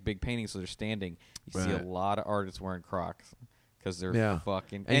they make big paintings, so they're standing. You see a lot of artists wearing Crocs because they're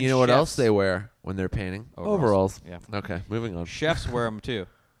fucking. And you know what else they wear when they're painting? Overalls. Yeah. Okay, moving on. Chefs wear them too.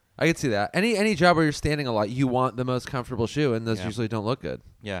 I can see that. Any job where you're standing a lot, you want the most comfortable shoe, and those usually don't look good.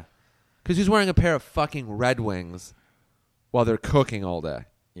 Yeah. Because who's wearing a pair of fucking Red Wings while they're cooking all day?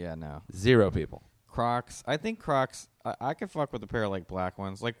 Yeah, no. 0 people. Crocs. I think Crocs. I could fuck with a pair of like black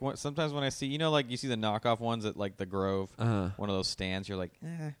ones. Like sometimes when I see, like you see the knockoff ones at like the Grove, one of those stands. You're like,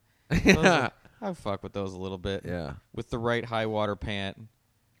 I fuck with those a little bit. Yeah. With the right high water pant,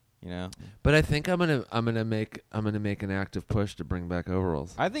 But I think I'm gonna make an active push to bring back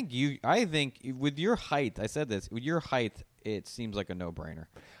overalls. I think with your height, I said this. With your height, it seems like a no-brainer.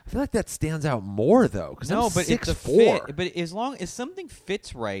 I feel like that stands out more though, because I'm 6'4". But as long as something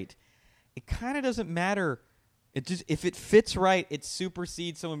fits right, it kind of doesn't matter. It just if it fits right, it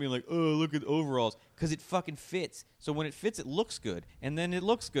supersedes someone being like, "Oh, look at overalls," because it fucking fits. So when it fits, it looks good, and then it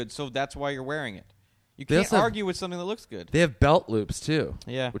looks good. So that's why you're wearing it. You can't argue with something that looks good. They have belt loops too.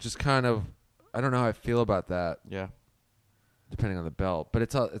 Yeah, which is kind of, I don't know how I feel about that. Yeah, depending on the belt, but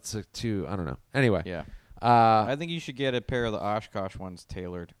it's a two. I don't know. Anyway, yeah. I think you should get a pair of the Oshkosh ones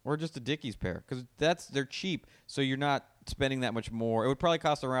tailored, or just a Dickies pair, because they're cheap. So you're not spending that much more. It would probably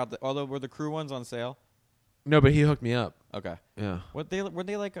cost around. Although were the Crew ones on sale? No, but he hooked me up. Okay. Yeah. Were they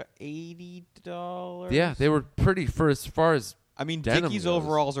like $80? Yeah, they were pretty for as far as. I mean, denim Dickies goes.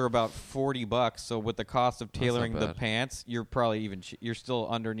 overalls are about $40. So with the cost of tailoring That's not the bad. pants, you're probably you're still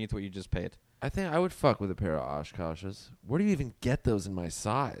underneath what you just paid. I think I would fuck with a pair of Oshkoshes. Where do you even get those in my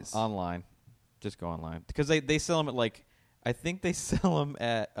size? Online. Just go online because they sell them at like I think they sell them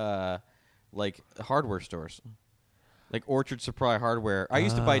at like hardware stores, like Orchard Supply Hardware. I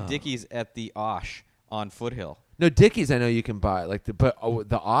used to buy Dickies at the Osh on Foothill. No, Dickies I know you can buy but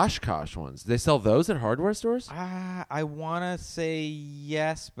the Oshkosh ones. They sell those at hardware stores? I want to say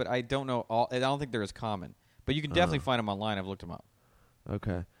yes, but I don't know. I don't think they're as common. But you can definitely find them online. I've looked them up.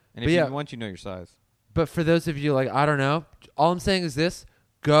 Okay. And if once you know your size. But for those of you I don't know, all I'm saying is this: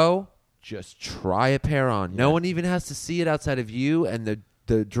 go, just try a pair on. Yeah. No one even has to see it outside of you and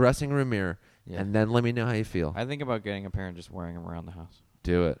the dressing room mirror, and then let me know how you feel. I think about getting a pair and just wearing them around the house.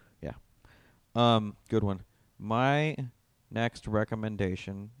 Do it. Yeah. Good one. My next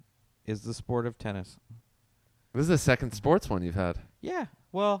recommendation is the sport of tennis. This is the second sports one you've had. Yeah.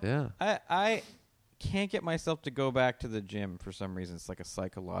 Well, yeah. I can't get myself to go back to the gym for some reason. It's like a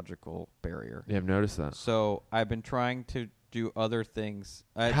psychological barrier. Yeah, I've noticed that. So I've been trying to do other things.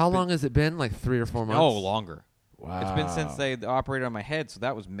 How long has it been? Like 3 or 4 months? Oh, longer. Wow. It's been since they operated on my head, so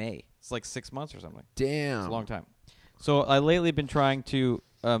that was May. It's like 6 months or something. Damn. It's a long time. So I lately been trying to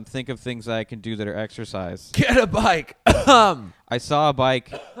think of things I can do that are exercise. Get a bike. I saw a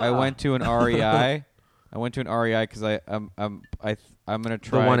bike. I went to an REI. I went to an REI because I'm gonna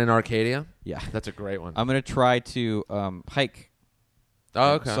try the one in Arcadia. Yeah, that's a great one. I'm gonna try to hike.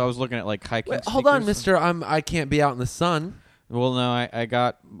 Oh, okay. So I was looking at like hiking. Wait, hold on, Mister. I can't be out in the sun. Well, no,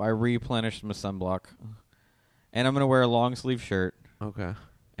 I replenished my sunblock, and I'm gonna wear a long sleeve shirt. Okay.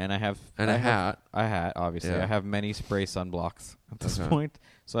 And I have a hat. A hat, obviously. Yeah. I have many spray sunblocks at this point,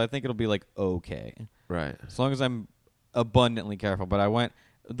 so I think it'll be like okay. Right. As long as I'm abundantly careful. But I went.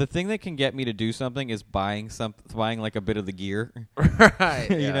 The thing that can get me to do something is buying like a bit of the gear. Right.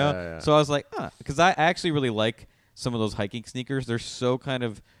 You know? Yeah. So I was like, because I actually really like some of those hiking sneakers. They're so kind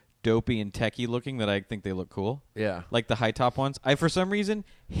of dopey and techie looking that I think they look cool. Yeah. Like the high top ones. I, for some reason,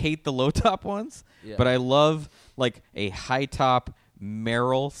 hate the low top ones. Yeah. But I love like a high top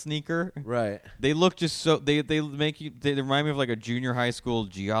Merrell sneaker. Right. They look just so they make you they remind me of like a junior high school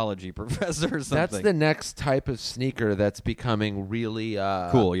geology professor or something. That's the next type of sneaker that's becoming really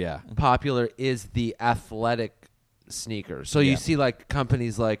cool, yeah. Popular is the athletic sneaker. So you see like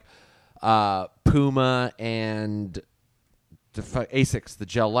companies like Puma and Asics, the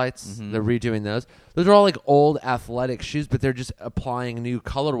gel lights, they're redoing those. Those are all like old athletic shoes, but they're just applying new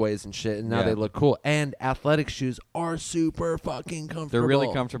colorways and shit, and now they look cool. And athletic shoes are super fucking comfortable. They're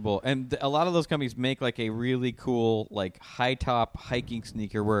really comfortable. And a lot of those companies make like a really cool like high-top hiking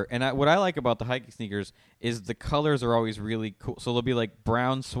sneaker what I like about the hiking sneakers is the colors are always really cool. So they'll be like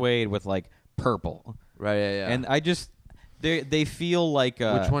brown suede with like purple. Right, yeah. And I just they feel like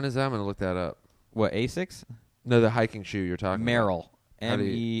Which one is that? I'm going to look that up. What, Asics? No, the hiking shoe you're talking Merrell. about.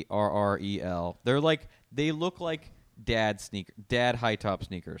 Merrel. They look like dad high top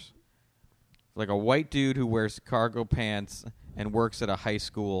sneakers. Like a white dude who wears cargo pants and works at a high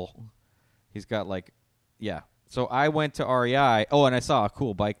school. He's got So I went to REI. Oh, and I saw a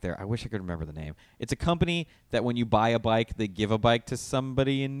cool bike there. I wish I could remember the name. It's a company that when you buy a bike, they give a bike to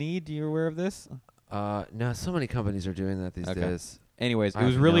somebody in need. Are you aware of this? No, so many companies are doing that these days. Anyways, it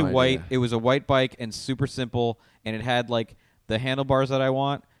was really white. It was a white bike and super simple, and it had like the handlebars that I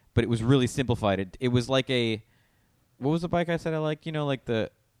want, but it was really simplified. It was like what was the bike I said I like? You know, like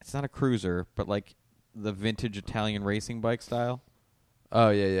it's not a cruiser, but like the vintage Italian racing bike style.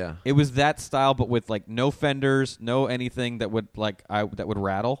 Oh yeah. It was that style, but with like no fenders, no anything that would that would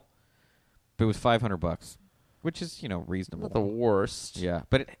rattle. But it was $500. Which is, reasonable. Not the worst. Yeah.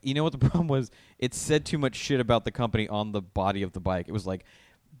 But you know what the problem was? It said too much shit about the company on the body of the bike. It was like,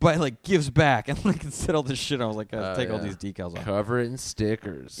 but like gives back. And like it said all this shit. I was like, take all these decals off. Cover it in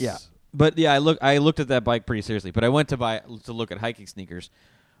stickers. Yeah. But yeah, I looked at that bike pretty seriously. But I went to look at hiking sneakers.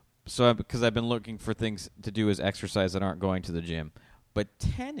 So because I've been looking for things to do as exercise that aren't going to the gym. But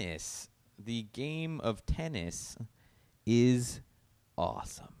tennis, the game of tennis is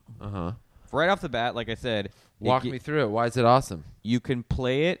awesome. Uh-huh. Right off the bat, like I said, walk me through it. Why is it awesome? You can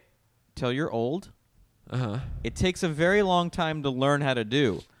play it till you're old. Uh-huh. It takes a very long time to learn how to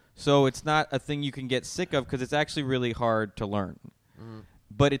do. So it's not a thing you can get sick of because it's actually really hard to learn. Mm.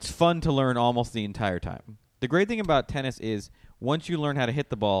 But it's fun to learn almost the entire time. The great thing about tennis is once you learn how to hit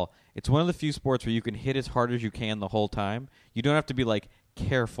the ball, it's one of the few sports where you can hit as hard as you can the whole time. You don't have to be like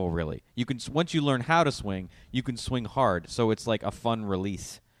careful really. You can once you learn how to swing, you can swing hard. So it's like a fun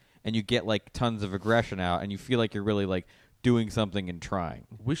release. And you get like tons of aggression out, and you feel like you're really like doing something and trying.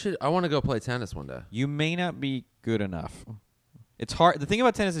 I want to go play tennis one day. You may not be good enough. It's hard. The thing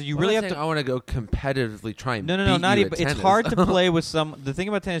about tennis is you really have to. I want to go competitively try and no, not even. It's hard to play with some. The thing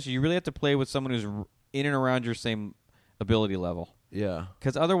about tennis is you really have to play with someone who's in and around your same ability level. Yeah.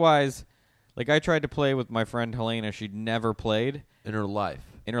 Because otherwise, Like, I tried to play with my friend Helena. She'd never played in her life.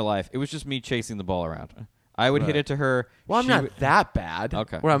 It was just me chasing the ball around. I would hit it to her. Well, I'm not that bad.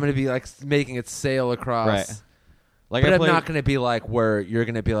 Okay. Where I'm going to be like making it sail across. Right. Like, but I'm not going to be like where you're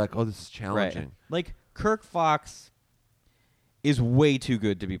going to be like, oh, this is challenging. Right. Like, Kirk Fox is way too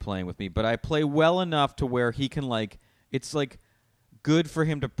good to be playing with me, but I play well enough to where he can, like, it's like good for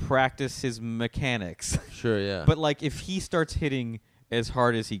him to practice his mechanics. Sure, yeah. But, like, if he starts hitting as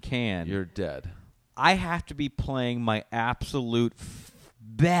hard as he can, you're dead. I have to be playing my absolute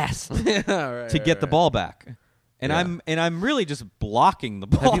best to to get the ball back. And I'm really just blocking the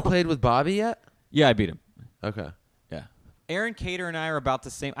ball. Have you played with Bobby yet? Yeah, I beat him. Okay. Yeah. Aaron Cater and I are about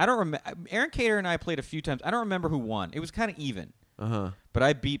the same. I don't remember. Aaron Cater and I played a few times. I don't remember who won. It was kind of even. Uh-huh. But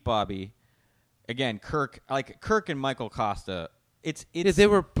I beat Bobby. Again, Kirk and Michael Costa. It's they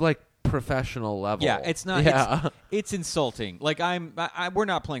were like professional level. Yeah, it's not. Yeah. It's insulting. Like we're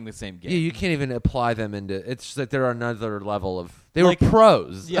not playing the same game. Yeah, you can't even apply them into. It's just that they're another level of. They like, were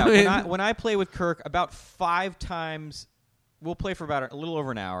pros. Yeah. I mean, when I play with Kirk, about 5 times, we'll play for about a little over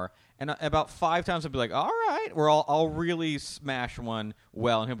an hour, and about 5 times I'll be like, all right, I'll really smash one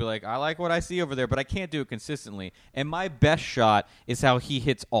well, and he'll be like, I like what I see over there, but I can't do it consistently. And my best shot is how he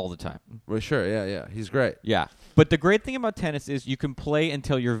hits all the time. Well, sure, yeah, he's great. Yeah, but the great thing about tennis is you can play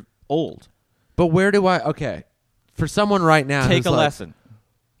until you're old. But where do I? Okay, for someone right now, take a like, lesson.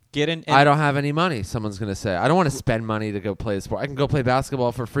 Get in. I don't have any money. Someone's going to say, I don't want to spend money to go play a sport. I can go play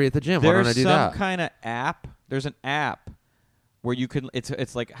basketball for free at the gym. Why don't I do that? There's some kind of app. There's an app where you can.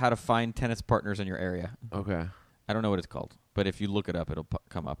 It's like how to find tennis partners in your area. Okay. I don't know what it's called, but if you look it up, it'll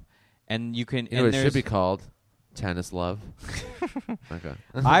come up. And you can. You know what it should be called? Tennis Love. Okay.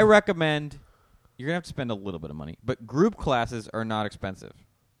 I recommend. You're gonna have to spend a little bit of money, but group classes are not expensive.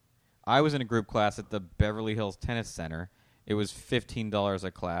 I was in a group class at the Beverly Hills Tennis Center. It was $15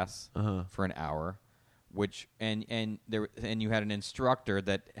 a class for an hour, which and you had an instructor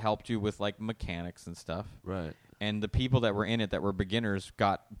that helped you with like mechanics and stuff. Right. And the people that were in it that were beginners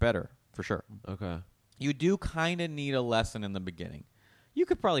got better for sure. Okay. You do kind of need a lesson in the beginning. You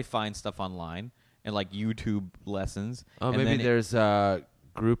could probably find stuff online and like YouTube lessons. Oh, maybe there's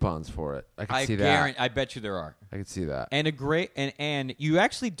Groupons for it. I can see that. I bet you there are. I can see that. And and you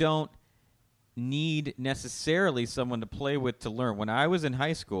actually don't need necessarily someone to play with to learn. When I was in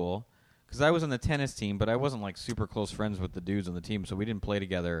high school, because I was on the tennis team, but I wasn't like super close friends with the dudes on the team, so we didn't play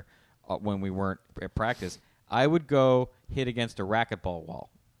together when we weren't at practice. I would go hit against a racquetball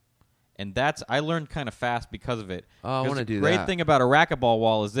wall. And I learned kind of fast because of it. Oh, I want to do that. The great thing about a racquetball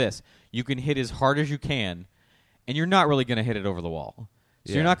wall is this. You can hit as hard as you can, and you're not really going to hit it over the wall.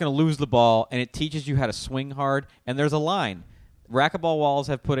 So you're not going to lose the ball, and it teaches you how to swing hard, and there's a line. Racquetball walls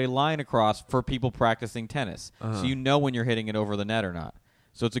have put a line across for people practicing tennis, so you know when you're hitting it over the net or not.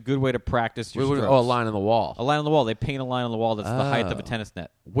 So it's a good way to practice your strokes. Oh, a line on the wall. A line on the wall. They paint a line on the wall that's the height of a tennis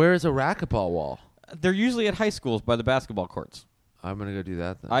net. Where is a racquetball wall? They're usually at high schools by the basketball courts. I'm going to go do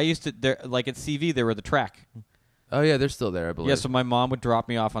that then. I used to, like at CV, they were the track. Oh, yeah, they're still there, I believe. Yeah, so my mom would drop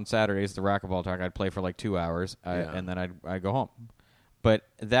me off on Saturdays at the racquetball track. I'd play for like 2 hours, and then I'd go home. But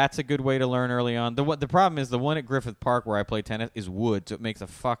that's a good way to learn early on. The problem is the one at Griffith Park where I play tennis is wood, so it makes a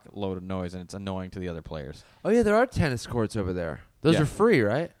fuckload of noise, and it's annoying to the other players. Oh, yeah, there are tennis courts over there. Those are free,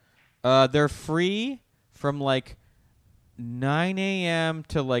 right? They're free from like 9 a.m.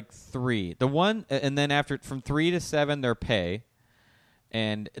 to like 3. The one, and then from 3 to 7, they're pay.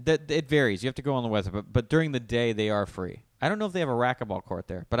 And it varies. You have to go on the website, but during the day, they are free. I don't know if they have a racquetball court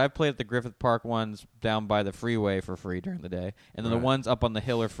there, but I've played at the Griffith Park ones down by the freeway for free during the day, and then the ones up on the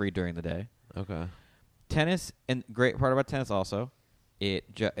hill are free during the day. Okay. Tennis, and great part about tennis also,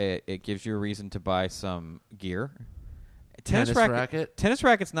 it gives you a reason to buy some gear. Tennis racket? Tennis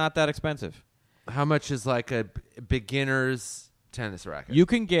racket's not that expensive. How much is like a beginner's tennis racket? You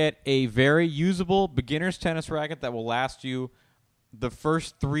can get a very usable beginner's tennis racket that will last you the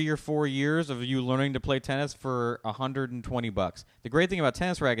first 3 or 4 years of you learning to play tennis for $120. The great thing about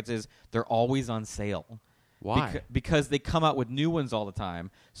tennis rackets is they're always on sale. Why? Because they come out with new ones all the time.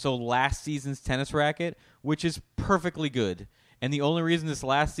 So last season's tennis racket, which is perfectly good, and the only reason this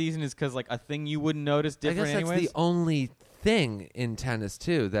last season is because like a thing you wouldn't notice different. I guess that's the only thing in tennis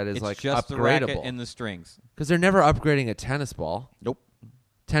too that is like just upgradable. the racket and the strings. Because they're never upgrading a tennis ball. Nope.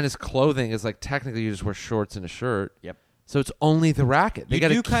 Tennis clothing is like technically you just wear shorts and a shirt. Yep. So it's only the racket. They got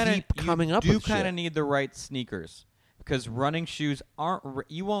to keep coming up with shit. You do kind of need the right sneakers because running shoes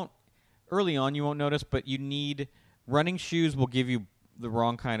early on you won't notice, but you need running shoes will give you the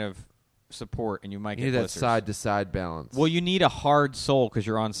wrong kind of support and you might get blisters. That side-to-side balance. Well, you need a hard sole because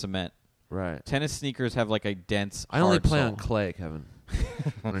you're on cement. Right. Tennis sneakers have like a dense I only play sole. on clay, Kevin.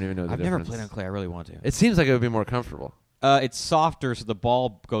 I don't even know the I've difference. never played on clay. I really want to. It seems like it would be more comfortable. It's softer, so the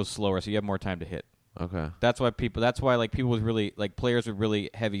ball goes slower, so you have more time to hit. Okay. That's why people with really like players with really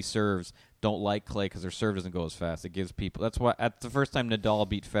heavy serves don't like clay because their serve doesn't go as fast. It gives people. That's why at the first time Nadal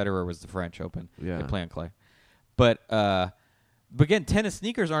beat Federer was the French Open. Yeah. They play on clay. But again, tennis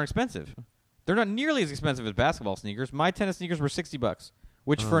sneakers aren't expensive. They're not nearly as expensive as basketball sneakers. My tennis sneakers were $60,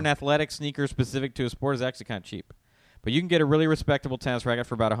 which for an athletic sneaker specific to a sport is actually kind of cheap. But you can get a really respectable tennis racket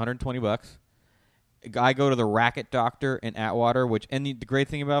for about $120. I go to the Racket Doctor in Atwater, and the great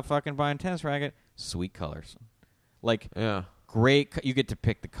thing about fucking buying a tennis racket, sweet colors. Like, Yeah. great. You get to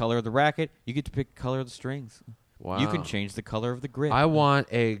pick the color of the racket. You get to pick the color of the strings. Wow. You can change the color of the grip. I want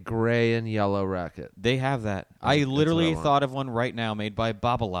a gray and yellow racket. They have that. That's I what literally I want. thought of one right now made by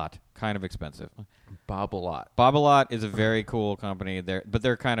Babolat. Kind of expensive. Bobble-lot. Babolat is a very cool company.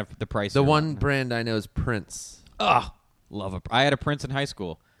 They're kind of the price. The one brand I know is Prince. Ugh, love it. I had a Prince in high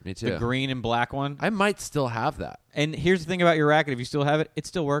school. Me too. The green and black one. I might still have that. And here's the thing about your racket: if you still have it, it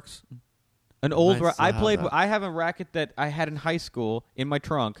still works. An old might still I have played. that. I have a racket that I had in high school in my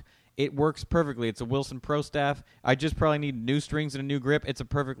trunk. It works perfectly. It's a Wilson Pro Staff. I just probably need new strings and a new grip. It's a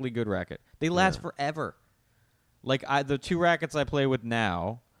perfectly good racket. They last forever. Like the two rackets I play with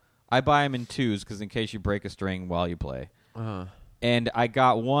now, I buy them in twos because in case you break a string while you play. Uh-huh. And I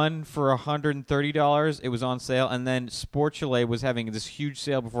got one for $130. It was on sale, and then Sport Chalet was having this huge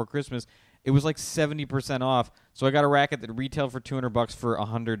sale before Christmas. It was like 70% off. So I got a racket that retailed for $200 for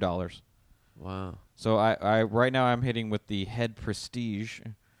 $100. Wow. So I right now I'm hitting with the Head Prestige.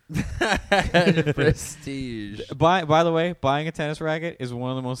 Prestige. By the way, buying a tennis racket is one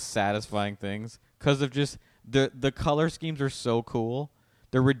of the most satisfying things because of just the color schemes are so cool.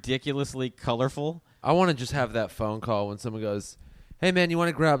 They're ridiculously colorful. I want to just have that phone call when someone goes, "Hey man, you want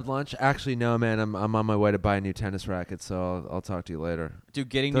to grab lunch?" Actually, no, man. I'm on my way to buy a new tennis racket, so I'll talk to you later. Dude,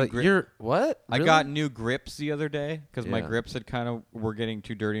 getting They're new like, grips. You're what? I Really? got new grips the other day because my Yeah. grips were getting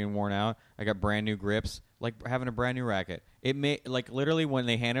too dirty and worn out. I got brand new grips, like having a brand new racket. It made literally when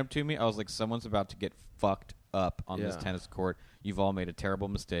they handed them to me, I was like, someone's about to get fucked up on this Yeah. tennis court. You've all made a terrible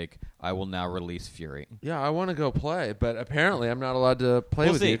mistake. I will now release fury. Yeah, I want to go play, but apparently I'm not allowed to play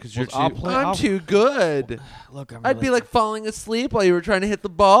We'll with see. you because you're I'll too. play- I'm I'll- too good. Look, I'm I'd be like falling asleep while you were trying to hit the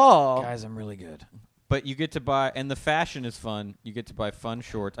ball. guys, I'm really good. But you get to buy, and the fashion is fun. You get to buy fun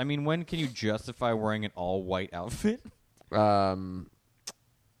shorts. I mean, when can you justify wearing an all-white outfit? Let's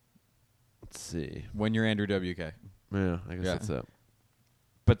see. When you're Andrew WK. Yeah, I guess Yeah. that's it.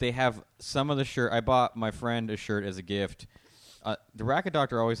 But they have some of the shirt. I bought my friend a shirt as a gift. The Racket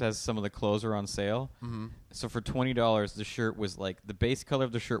Doctor always has some of the clothes are on sale. Mm-hmm. So for $20, the shirt was like the base color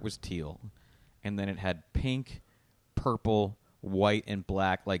of the shirt was teal, and then it had pink, purple, white, and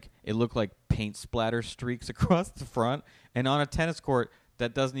black. Like it looked like paint splatter streaks across the front. And on a tennis court,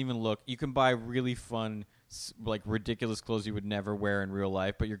 that doesn't even look. You can buy really fun, like ridiculous clothes you would never wear in real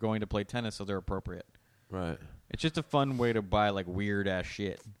life, but you're going to play tennis, so they're appropriate. Right. It's just a fun way to buy like weird ass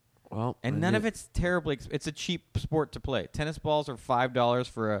shit. Well, And none of it's terribly. It's a cheap sport to play. Tennis balls are $5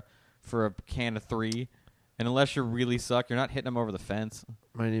 for a can of 3, and unless you really suck, you're not hitting them over the fence.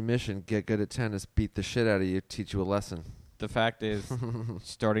 my new mission: get good at tennis, beat the shit out of you, teach you a lesson. The fact is,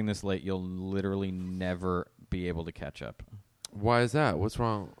 starting this late, you'll literally never be able to catch up. Why is that? What's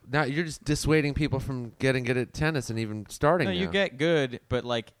wrong? Now you're just dissuading people from getting good at tennis and even starting. No, you now. get good, but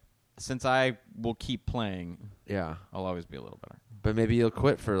like, since I will keep playing, Yeah, I'll always be a little better. but maybe you'll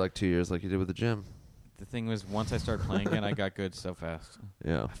quit for like 2 years, like you did with the gym. The thing was, once I started playing again, I got good so fast.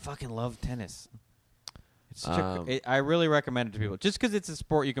 Yeah. I fucking love tennis. It's I really recommend it to people. Just because it's a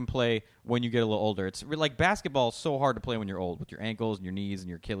sport you can play when you get a little older. It's like basketball is so hard to play when you're old with your ankles and your knees and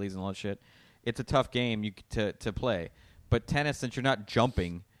your Achilles and all that shit. It's a tough game to play. But tennis, since you're not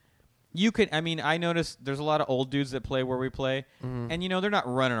jumping, you can. I mean, I noticed there's a lot of old dudes that play where we play, and they're not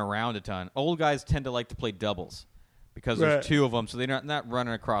running around a ton. Old guys tend to like to play doubles because there's two of them, so they're not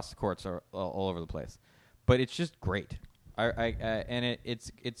running across the courts all over the place. But it's just great.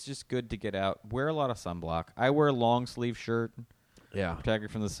 It's just good to get out. Wear a lot of sunblock. I wear a long sleeve shirt, Yeah. protect me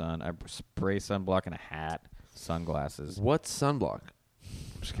from the sun. I spray sunblock in a hat, sunglasses. What's sunblock?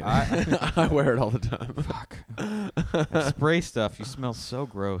 I'm just kidding. I- I wear it all the time. Fuck. I spray stuff. You smell so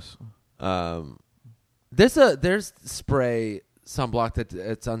gross. There's spray sunblock that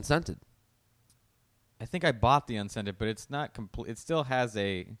it's unscented. I think I bought the unscented, but it's not complete. It still has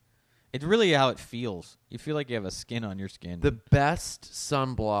a. It's really how it feels. You feel like you have a skin on your skin. The best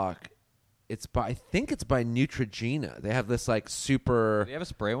sunblock, I think it's by Neutrogena. They have this like super. Do you have a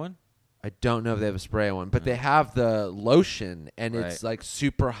spray one? I don't know if they have a spray one, but they have the lotion, and it's Right. like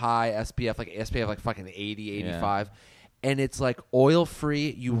super high SPF, like SPF like fucking 80, 85. and it's like oil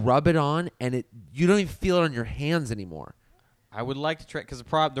free. You rub it on, and you don't even feel it on your hands anymore. I would like to try because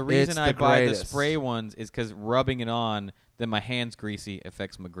the reason It's I the buy the greatest. spray ones is because rubbing it on, then my hand's greasy,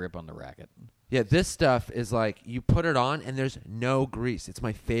 affects my grip on the racket. Yeah, this stuff is like you put it on and there's no grease. It's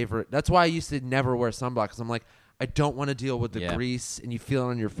my favorite. That's why I used to never wear sunblock because I'm like, I don't want to deal with the grease and you feel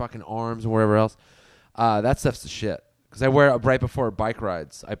it on your fucking arms and wherever else. That stuff's the shit. Because I wear it right before bike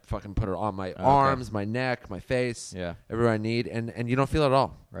rides. I fucking put it on my arms, my neck, my face, everywhere I need, and you don't feel it at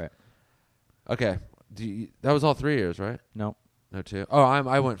all. Right. Okay. That was all 3 years, right? No. No, 2. Oh,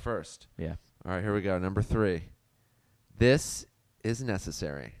 I went first. Yeah. All right, here we go. Number 3. This is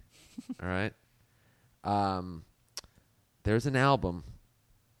necessary. All right. There's an album,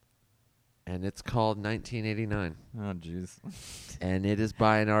 and it's called 1989. Oh, jeez. And it is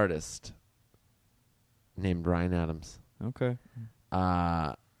by an artist named Ryan Adams. Okay.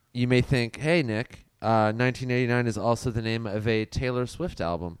 You may think, hey, Nick, 1989 is also the name of a Taylor Swift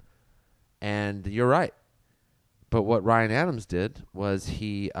album. And you're right. But what Ryan Adams did was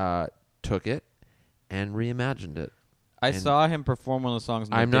he took it and reimagined it. I saw him perform one of the songs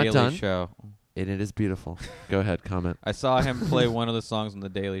on the Daily Show. And it is beautiful. Go ahead, comment. I saw him play one of the songs on the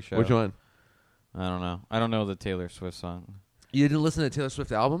Daily Show. Which one? I don't know. I don't know the Taylor Swift song. You didn't listen to the Taylor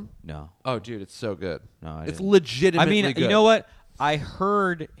Swift album? No. Oh, dude, it's so good. No, it's didn't. legitimately good. You know what? I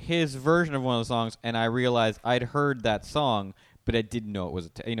heard his version of one of the songs, and I realized I'd heard that song, but I didn't know it was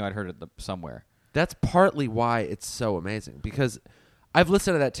I'd heard it somewhere. That's partly why it's so amazing, because I've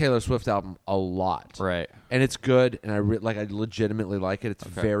listened to that Taylor Swift album a lot. Right. And it's good, and I legitimately like it. It's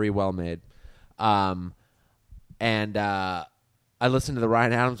very well made. And I listened to the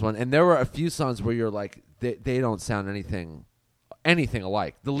Ryan Adams one, and there were a few songs where you're like, they don't sound anything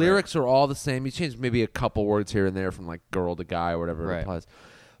alike. The lyrics are all the same. You change maybe a couple words here and there from like girl to guy or whatever it applies.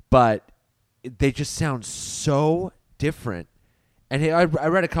 But they just sound so different. And I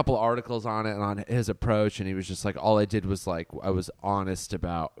read a couple articles on it and on his approach, and he was just like, all I did was like, I was honest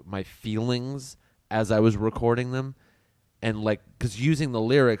about my feelings as I was recording them. And like, because using the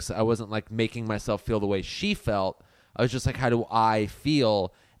lyrics, I wasn't like making myself feel the way she felt. I was just like, how do I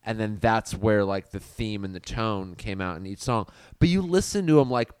feel? And then that's where like the theme and the tone came out in each song. But you listen to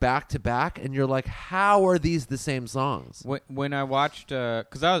them like back to back, and you're like, how are these the same songs? When I watched,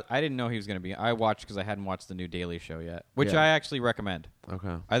 because I didn't know he was going to be. I watched because I hadn't watched the new Daily Show yet, which I actually recommend.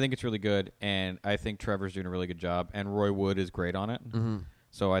 Okay, I think it's really good, and I think Trevor's doing a really good job, and Roy Wood is great on it. Mm-hmm.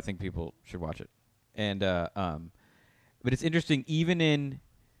 So I think people should watch it. And but it's interesting,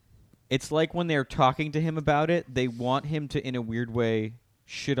 it's like when they're talking to him about it, they want him to, in a weird way,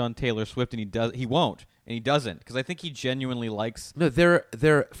 shit on Taylor Swift, and he won't, and he doesn't, because I think he genuinely likes. No,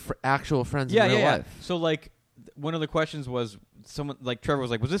 they're actual friends in real life. So like, one of the questions was someone like Trevor was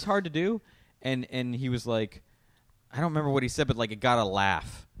like, "Was this hard to do?" And he was like, I don't remember what he said, but like it got a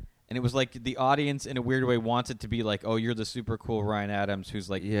laugh, and it was like the audience in a weird way wants it to be like, "Oh, you're the super cool Ryan Adams who's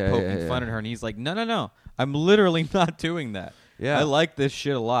like poking fun at her," and he's like, "No, I'm literally not doing that. Yeah, I like this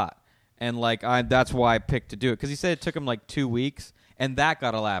shit a lot, and like that's why I picked to do it, because he said it took him like 2 weeks." And that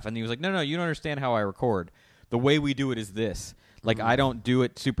got a laugh. And he was like, no, you don't understand how I record. The way we do it is this. Like, I don't do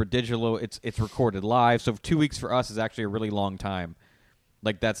it super digital. It's recorded live. So 2 weeks for us is actually a really long time.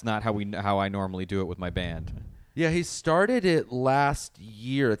 Like, that's not how I normally do it with my band. Yeah, he started it last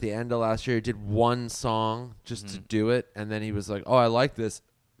year. At the end of last year, he did one song just to do it. And then he was like, oh, I like this.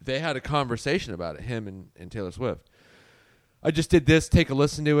 They had a conversation about it, him and Taylor Swift. I just did this, take a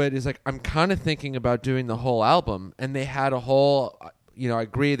listen to it. He's like, I'm kind of thinking about doing the whole album. And they had a whole, I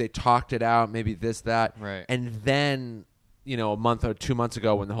agree, they talked it out, maybe this, that. Right. And then, a month or 2 months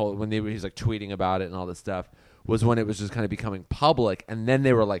ago he's like tweeting about it and all this stuff, was when it was just kind of becoming public. And then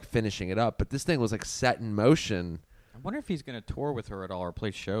they were like finishing it up. But this thing was like set in motion. I wonder if he's going to tour with her at all or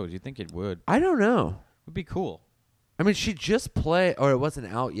play shows. You think it would? I don't know. It would be cool. I mean, she just played, or it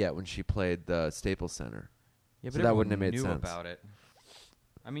wasn't out yet when she played the Staples Center. Yeah, but so that wouldn't have made knew sense about it.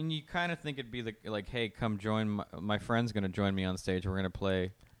 I mean, you kind of think it'd be like, hey, come join. My friend's going to join me on stage. We're going to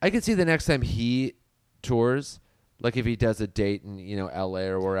play. I could see the next time he tours, like if he does a date in L.A.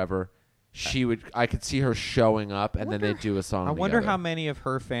 or wherever, I could see her showing up, and then they do a song. I wonder together. how many of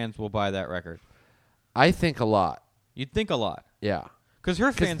her fans will buy that record. I think a lot. You'd think a lot. Yeah, because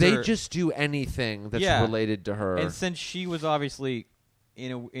her fans they just do anything that's related to her. And since she was obviously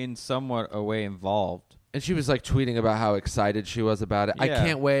in somewhat a way involved. And she was like tweeting about how excited she was about it. Yeah. I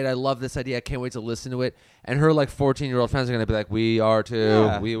can't wait. I love this idea. I can't wait to listen to it. And her like 14-year-old friends are going to be like, we are too.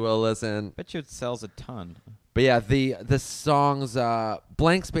 Yeah. We will listen. Bet you it sells a ton. But yeah, the songs,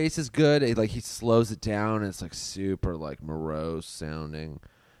 Blank Space is good. He slows it down, and it's like super like morose sounding.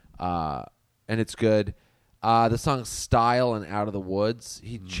 And it's good. The song Style and Out of the Woods,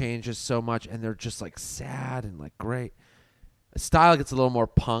 he changes so much, and they're just like sad and like great. Style gets a little more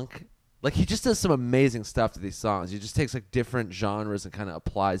punk. Like he just does some amazing stuff to these songs. He just takes like different genres and kind of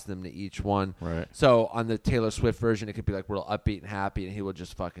applies them to each one. Right. So on the Taylor Swift version, it could be like real upbeat and happy, and he will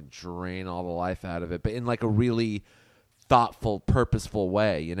just fucking drain all the life out of it, but in like a really thoughtful, purposeful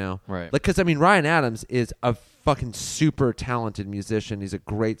way, you know? Right. Like, because I mean, Ryan Adams is a fucking super talented musician. He's a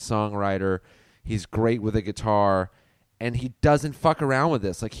great songwriter. He's great with a guitar, and he doesn't fuck around with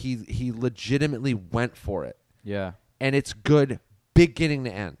this. Like he legitimately went for it, Yeah. and it's good beginning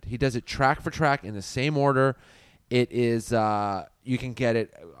to end. He does it track for track in the same order. It is you can get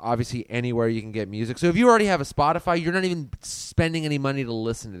it obviously anywhere you can get music. So if you already have a Spotify, you're not even spending any money to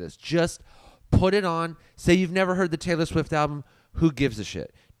listen to this. Just put it on. Say you've never heard the Taylor Swift album. Who gives a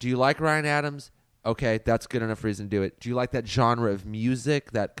shit? Do you like Ryan Adams? Okay, that's good enough reason to do it. Do you like that genre of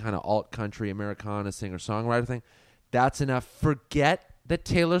music, that kind of alt country Americana singer-songwriter thing? That's enough. Forget that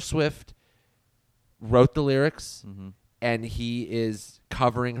Taylor Swift wrote the lyrics and he is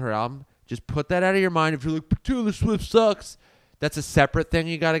covering her album. Just put that out of your mind. If you're like, but Taylor Swift sucks, that's a separate thing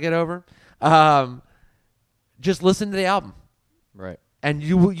you got to get over. Just listen to the album. Right. And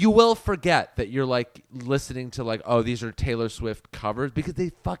you will forget that you're like listening to like, oh, these are Taylor Swift covers, because they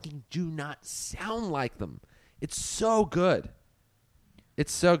fucking do not sound like them. It's so good.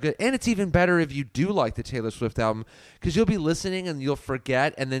 It's so good. And it's even better if you do like the Taylor Swift album, because you'll be listening and you'll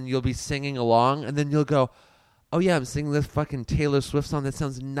forget, and then you'll be singing along, and then you'll go, oh yeah, I'm singing this fucking Taylor Swift song that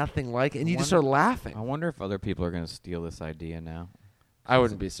sounds nothing like it, and you just start laughing. I wonder if other people are going to steal this idea now. I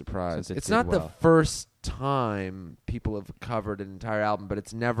wouldn't be surprised. Since it It's did not the well. first time people have covered an entire album, but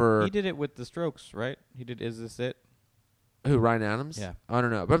it's never... He did it with the Strokes, right? He did Is This It? Who, Ryan Adams? Yeah. I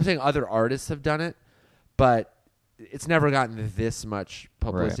don't know. But I'm saying other artists have done it, but it's never gotten this much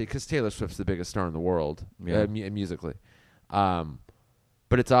publicity, because Taylor Swift's the biggest star in the world, musically. But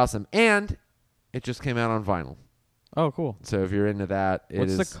it's awesome. And it just came out on vinyl. Oh, cool. So if you're into that,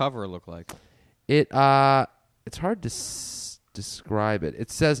 What's the cover look like? It's hard to describe it. It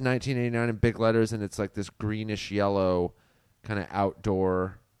says 1989 in big letters, and it's like this greenish yellow kind of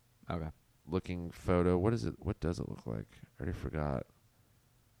outdoor looking photo. What is it? What does it look like? I already forgot.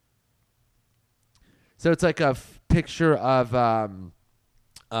 So it's like a picture of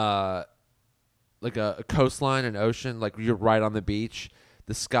like a coastline, an ocean, like you're right on the beach.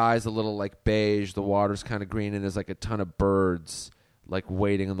 The sky's a little like beige, the water's kind of green, and there's like a ton of birds like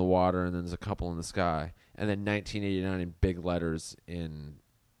waiting in the water, and then there's a couple in the sky. And then 1989 in big letters in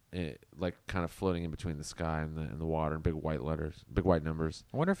like kind of floating in between the sky and the water in big white letters, big white numbers.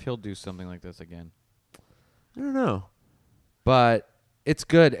 I wonder if he'll do something like this again. I don't know. But it's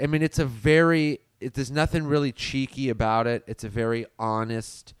good. I mean, there's nothing really cheeky about it. It's a very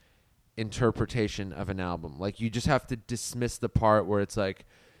honest interpretation of an album. Like, you just have to dismiss the part where it's like,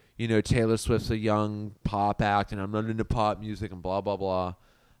 you know, Taylor Swift's a young pop act and I'm not into pop music and blah, blah, blah.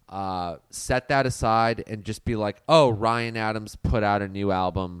 Set that aside and just be like, oh, Ryan Adams put out a new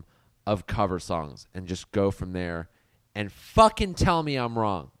album of cover songs, and just go from there and fucking tell me I'm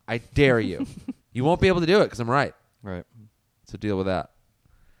wrong. I dare you. You won't be able to do it because I'm right. Right. So deal with that.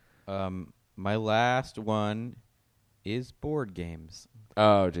 My last one is board games.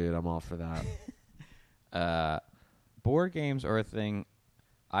 Oh, dude, I'm all for that. Board games are a thing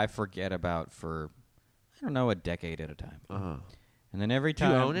I forget about for, I don't know, a decade at a time. Uh-huh. And then every Do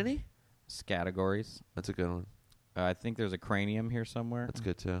time... you own any? Categories. That's a good one. I think there's a Cranium here somewhere. That's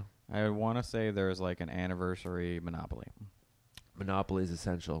good, too. I want to say there's like an anniversary Monopoly. Monopoly is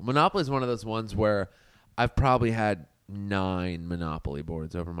essential. Monopoly is one of those ones where I've probably had 9 Monopoly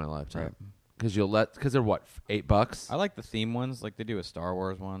boards over my lifetime. Because they're what, $8? I like the theme ones. Like they do a Star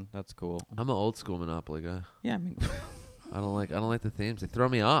Wars one. That's cool. I'm an old school Monopoly guy. Yeah, I mean, I don't like the themes. They throw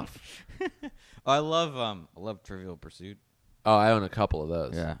me off. I love Trivial Pursuit. Oh, I own a couple of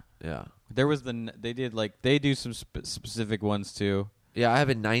those. Yeah. There was they do some specific ones too. Yeah, I have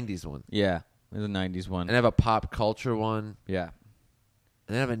a 90s one. Yeah, there's a 90s one. And I have a pop culture one. Yeah.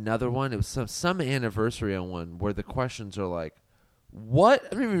 And then I have another one. It was some anniversary on one where the questions are like, what?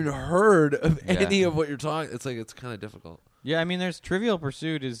 I haven't even heard of any of what you're talking. It's like, it's kind of difficult. Yeah, I mean, there's Trivial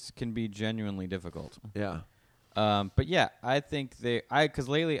Pursuit can be genuinely difficult. Yeah. But yeah, I think because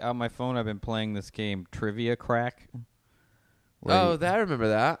lately on my phone I've been playing this game Trivia Crack. I remember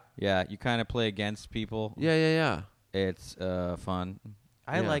that. Yeah, you kind of play against people. Yeah. It's fun.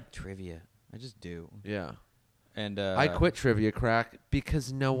 I like trivia. I just do. Yeah. And I quit Trivia Crack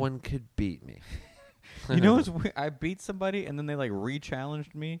because no one could beat me. You know what's weird? I beat somebody and then they like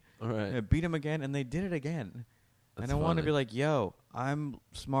re-challenged me. All right. And I beat them again and they did it again. I don't want to be like, yo, I'm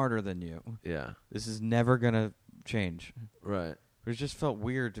smarter than you. Yeah. This is never going to change. Right. It just felt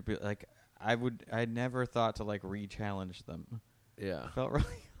weird to be like, I never thought to like re-challenge them. Yeah. It felt really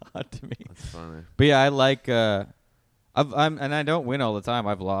odd to me. That's funny. But yeah, I like, and I don't win all the time.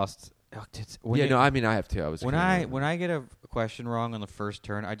 I've lost. I mean, I have too. When I get a question wrong on the first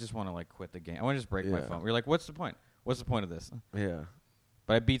turn, I just want to like quit the game. I want to just break my phone. We're like, what's the point? What's the point of this? Yeah.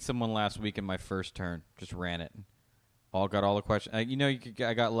 But I beat someone last week in my first turn. Just ran it. Got all the questions.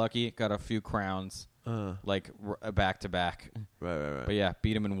 I got lucky. Got a few crowns. Back to back. Right. But yeah,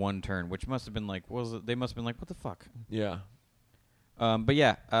 beat him in one turn, which must have been like, they must have been like, what the fuck? Yeah. But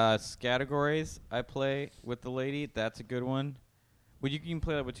yeah, categories I play with the lady. That's a good one. You can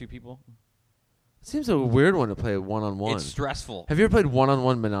play that with two people. It seems a weird one to play one-on-one. It's stressful. Have you ever played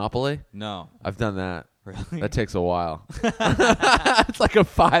one-on-one Monopoly? No. I've done that. Really? That takes a while. It's like a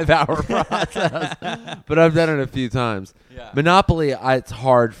 5-hour process. But I've done it a few times. Yeah. Monopoly, it's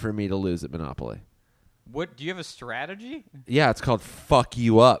hard for me to lose at Monopoly. What, do you have a strategy? Yeah, it's called Fuck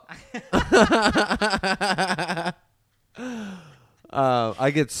You Up.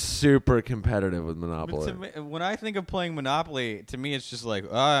 I get super competitive with Monopoly. When I think of playing Monopoly, to me it's just like,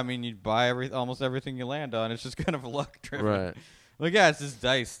 you buy almost everything you land on. It's just kind of luck driven. Right. Like, yeah, it's just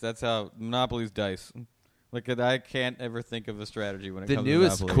dice. That's how Monopoly's dice. Like, I can't ever think of a strategy when it comes to Monopoly.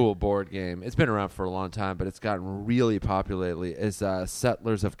 The newest cool board game, it's been around for a long time, but it's gotten really popular lately, is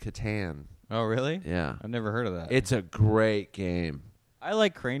Settlers of Catan. Oh, really? Yeah. I've never heard of that. It's a great game. I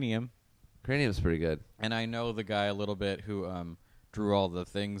like Cranium. Cranium's pretty good. And I know the guy a little bit who drew all the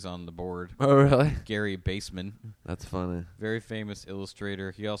things on the board. Oh, really? Gary Baseman. That's funny. Very famous illustrator.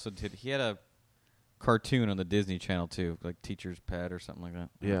 He also he had a cartoon on the Disney Channel, too, like Teacher's Pet or something like that.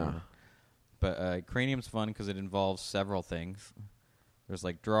 Yeah. But Cranium's fun because it involves several things. There's,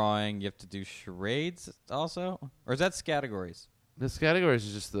 like, drawing. You have to do charades also? Or is that categories? The categories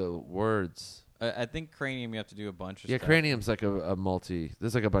is just the words. I think Cranium you have to do a bunch of stuff. Yeah, Cranium's like a multi.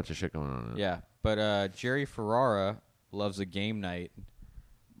 There's like a bunch of shit going on in it. Yeah. But Jerry Ferrara loves a game night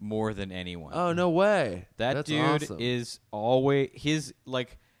more than anyone. Oh, no way. That's dude awesome. Is always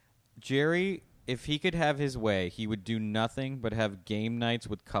Jerry, if he could have his way, he would do nothing but have game nights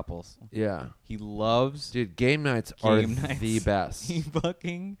with couples. Yeah. He loves game nights are the best. He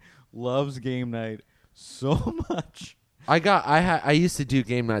fucking loves game night so much. I used to do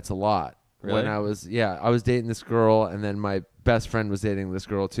game nights a lot. Really? When I was dating this girl, and then my best friend was dating this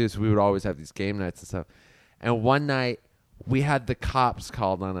girl too, so we would always have these game nights and stuff. And one night, we had the cops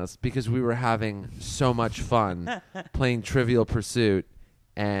called on us because we were having so much fun playing Trivial Pursuit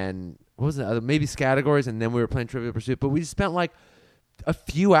and what was it? Maybe categories, and then we were playing Trivial Pursuit. But we spent like a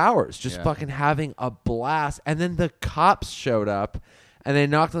few hours just fucking having a blast. And then the cops showed up, and they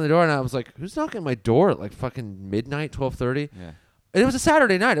knocked on the door, and I was like, "Who's knocking at my door at like fucking midnight, 12:30?" Yeah. And it was a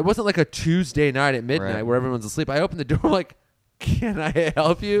Saturday night. It wasn't like a Tuesday night at midnight where everyone's asleep. I opened the door like, "Can I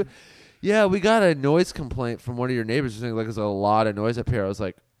help you?" Yeah, we got a noise complaint from one of your neighbors saying like there's a lot of noise up here. I was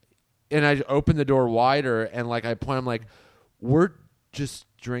like, and I opened the door wider and like I point, I'm like, we're just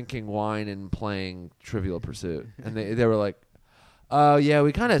drinking wine and playing Trivial Pursuit, and they were like, oh yeah,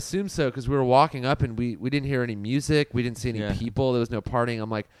 we kind of assumed so because we were walking up and we didn't hear any music, we didn't see any people, there was no partying.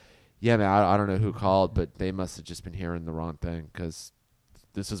 I'm like, yeah man, I don't know who called, but they must have just been hearing the wrong thing because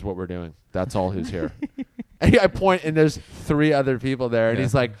this is what we're doing. That's all who's here. And I point and there's 3 other people there, and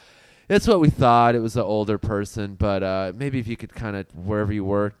he's like, that's what we thought. It was an older person, but maybe if you could kind of, wherever you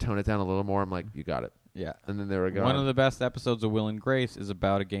were, tone it down a little more. I'm like, you got it. Yeah. And then they were gone. One of the best episodes of Will and Grace is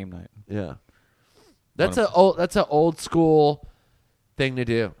about a game night. Yeah. That's an old school thing to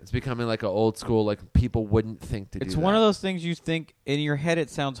do. It's becoming like an old school, like people wouldn't think to do. It's one of those things you think in your head it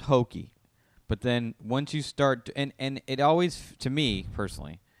sounds hokey, but then once you start, and it always, to me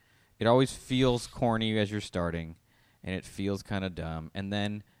personally, it always feels corny as you're starting, and it feels kind of dumb, and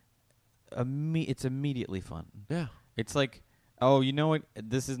then it's immediately fun. Yeah. It's like, oh, you know what?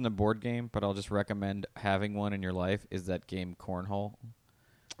 This isn't a board game, but I'll just recommend having one in your life. Is that game Cornhole,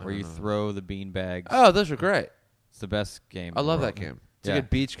 where you throw the bean bags. Oh, those are great. It's the best game. I love that game. It's a good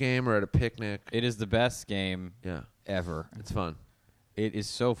beach game or at a picnic. It is the best game ever. It's fun. It is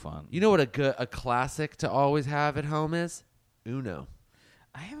so fun. You know what a classic to always have at home is? Uno.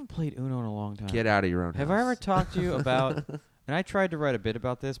 I haven't played Uno in a long time. Get out of your own house. Have I ever talked to you about... And I tried to write a bit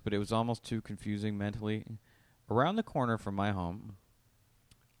about this, but it was almost too confusing mentally. Around the corner from my home,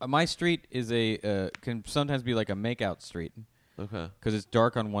 my street is can sometimes be like a makeout street. Okay. Because it's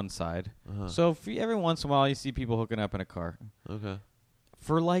dark on one side. Uh-huh. So every once in a while, you see people hooking up in a car. Okay.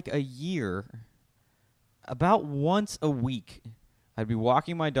 For like a year, about once a week, I'd be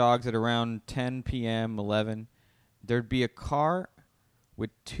walking my dogs at around 10 p.m., 11, there'd be a car with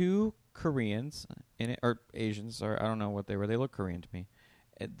 2 Koreans in it, or Asians, or I don't know what they were. They look Korean to me.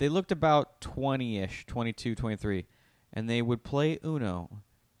 They looked about 20-ish, 22, 23, and they would play Uno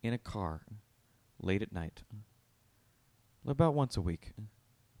in a car late at night. About once a week.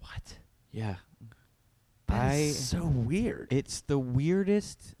 What? Yeah. That is so weird. It's the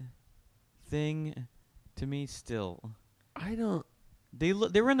weirdest thing to me still. I don't. They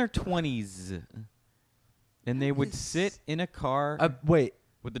were in their 20s, and they would sit in a car Wait.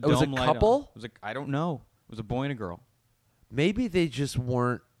 with the It was dome a light on. couple? It was I don't know. It was a boy and a girl. Maybe they just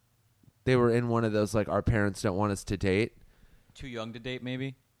weren't. They were in one of those like our parents don't want us to date. Too young to date,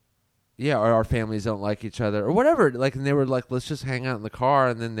 maybe. Yeah, or our families don't like each other, or whatever. Like, and they were like, "Let's just hang out in the car,"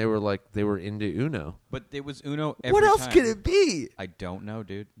 and then they were like, they were into Uno. But it was Uno every What else time. could it be? I don't know,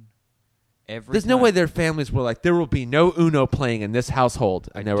 dude. There's no way their families were like, there will be no Uno playing in this household,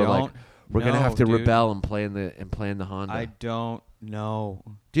 and they were like, we're gonna have to rebel and play in the Honda. I don't know.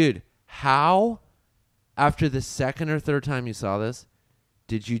 Dude, how after the second or third time you saw this,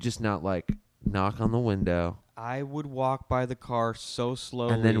 did you just not like knock on the window? I would walk by the car so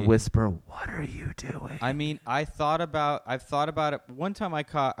slowly And then whisper, "What are you doing?" I mean, I've thought about it. One time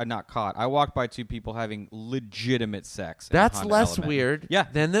I walked by 2 people having legitimate sex. in a That's Honda less Element. weird Yeah.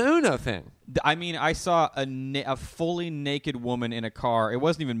 than the Uno thing. I mean, I saw a fully naked woman in a car. It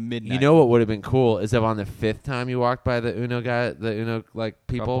wasn't even midnight. You know what would have been cool is if on the 5th time you walked by the Uno guy, the Uno like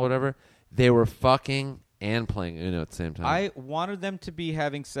people, Couple. whatever, they were fucking and playing Uno at the same time. I wanted them to be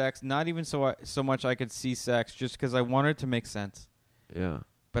having sex, not even so much I could see sex, just because I wanted it to make sense. Yeah.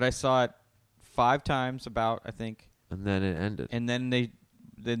 But I saw it 5 times, I think, And then it ended. and then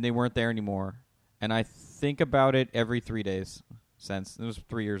they weren't there anymore. And I think about it every 3 days since. It was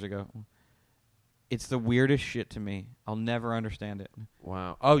 3 years ago. It's the weirdest shit to me. I'll never understand it.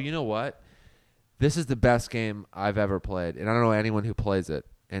 Wow. Oh, you know what? This is the best game I've ever played, and I don't know anyone who plays it.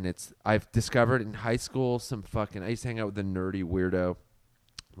 And I've discovered in high school I used to hang out with the nerdy weirdo,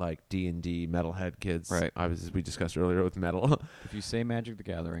 like D&D metalhead kids. Right. As we discussed earlier with metal. If you say Magic the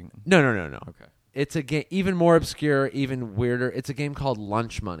Gathering. No. Okay. It's a game even more obscure, even weirder. It's a game called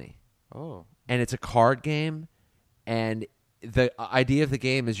Lunch Money. Oh. And it's a card game, and the idea of the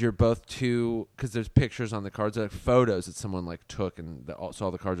game is you're both because there's pictures on the cards, like photos that someone like took, and so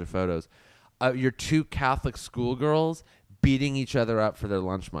all the cards are photos. You're 2 Catholic schoolgirls beating each other up for their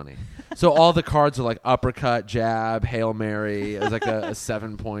lunch money. So all the cards are like uppercut, jab, Hail Mary. It was like a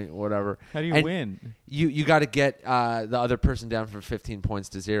 7-point whatever. How do you And win? You got to get the other person down from 15 points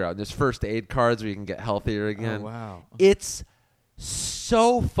to 0. And there's first aid cards where you can get healthier again. Oh, wow. It's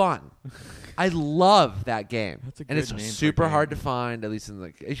so fun. I love that game. That's a and good it's name for a super game. hard to find, at least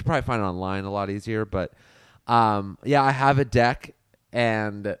you should probably find it online a lot easier. But yeah, I have a deck,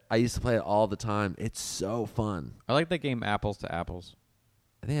 and I used to play it all the time. It's so fun. I like that game Apples to Apples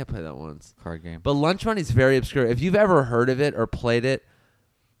I think I played that once. card game. But Lunch Money is very obscure. If you've ever heard of it or played it,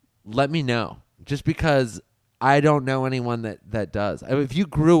 let me know. Just because I don't know anyone that does. If you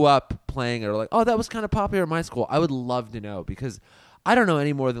grew up playing it or like, oh, that was kind of popular in my school, I would love to know, because I don't know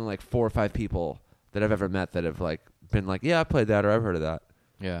any more than like 4 or 5 people that I've ever met that have like been like, yeah, I played that or I've heard of that.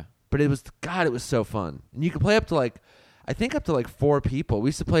 Yeah. But it was so fun. And you could play up to like 4 people. We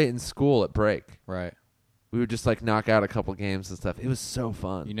used to play it in school at break. Right. We would just like knock out a couple games and stuff. It was so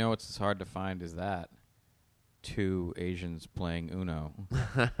fun. You know what's hard to find is that 2 Asians playing Uno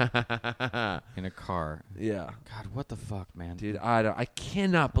in a car. Yeah. God, what the fuck, man? Dude, I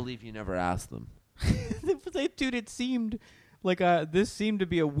cannot believe you never asked them. Dude, it seemed like this seemed to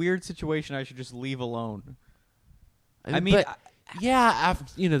be a weird situation I should just leave alone. I mean, but, yeah,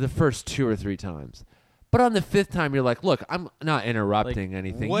 after the first 2 or 3 times. But on the 5th time, you're like, look, I'm not interrupting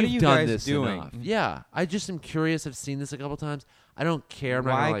anything. what are You've you done guys this doing? enough. Yeah, I just am curious. I've seen this a couple times. I don't care. I'm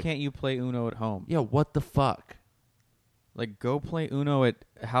not Why gonna, like, can't you play Uno at home? Yeah, what the fuck? Like, go play Uno at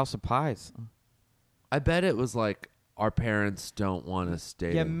House of Pies. I bet it was like our parents don't want us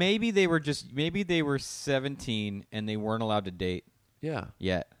dating. Yeah, maybe they were 17 and they weren't allowed to date Yeah.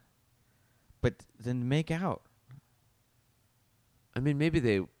 yet. But then make out. I mean, maybe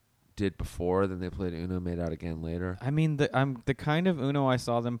they did before, then they played Uno, made out again later. I mean, the kind of Uno I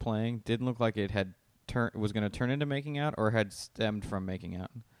saw them playing didn't look like it had was going to turn into making out or had stemmed from making out.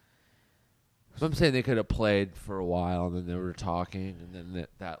 So I'm saying they could have played for a while, and then they were talking, and then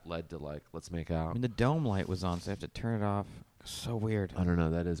that led to like, let's make I out. mean, the dome light was on, so I have to turn it off. So weird. I don't know.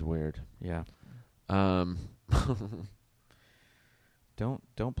 That is weird. Yeah. Um,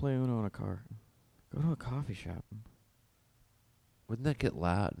 Don't play Uno in a car. Go to a coffee shop. wouldn't that get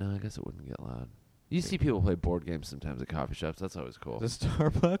loud? No, I guess it wouldn't get loud. You see people play board games sometimes at coffee shops. That's always cool. The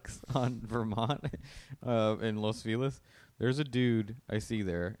Starbucks on Vermont in Los Feliz, there's a dude I see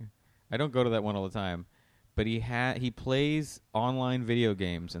there. I don't go to that one all the time, but he plays online video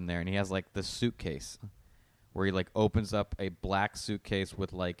games in there, and he has like the suitcase where he like opens up a black suitcase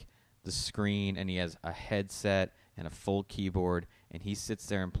with like the screen, and he has a headset and a full keyboard, and he sits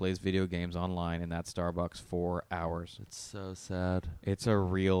there and plays video games online in that Starbucks for hours. It's so sad. It's a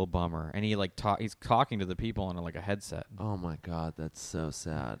real bummer. And he like he's talking to the people on like a headset. Oh my God, that's so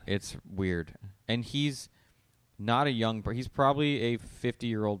sad. It's weird. And he's not a young he's probably a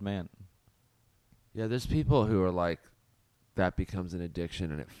 50-year-old man. Yeah, there's people who are like, that becomes an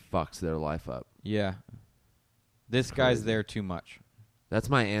addiction and it fucks their life up. Yeah. This guy's there too much. That's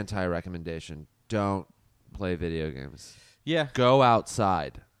my anti-recommendation. Don't play video games. Yeah. Go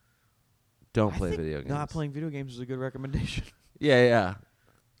outside. Don't I play think video games. Not playing video games is a good recommendation. Yeah.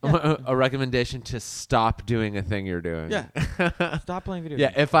 A recommendation to stop doing a thing you're doing. Yeah. Stop playing video Yeah,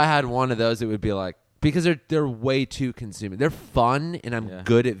 games. if I had one of those, it would be like, because they're way too consuming. They're fun, and I'm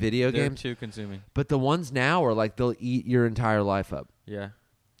good at video They're games. too consuming. But the ones now are like, they'll eat your entire life up. Yeah.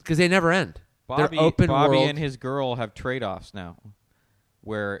 Because they never end. Bobby They're open world. and his girl have trade-offs now,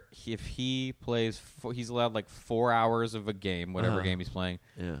 where if he plays, he's allowed like 4 hours of a game, whatever game he's playing.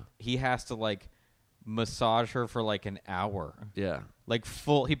 Yeah. He has to like massage her for like an hour, Yeah. like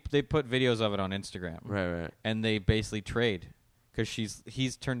full. They put videos of it on Instagram, Right. and they basically trade because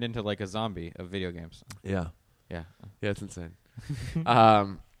he's turned into like a zombie of video games. Yeah. Yeah, It's insane.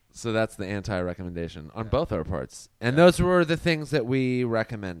 So that's the anti-recommendation on both our parts. And those were the things that we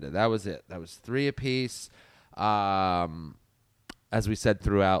recommended. That was it. That was 3 apiece. As we said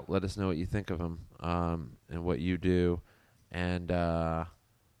throughout, let us know what you think of them and what you do. And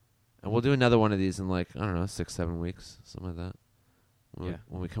we'll do another one of these in like, I don't know, 6-7 weeks, something like that.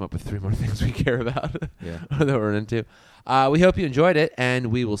 When we come up with 3 more things we care about Yeah. that we're into. We hope you enjoyed it, and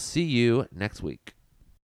we will see you next week.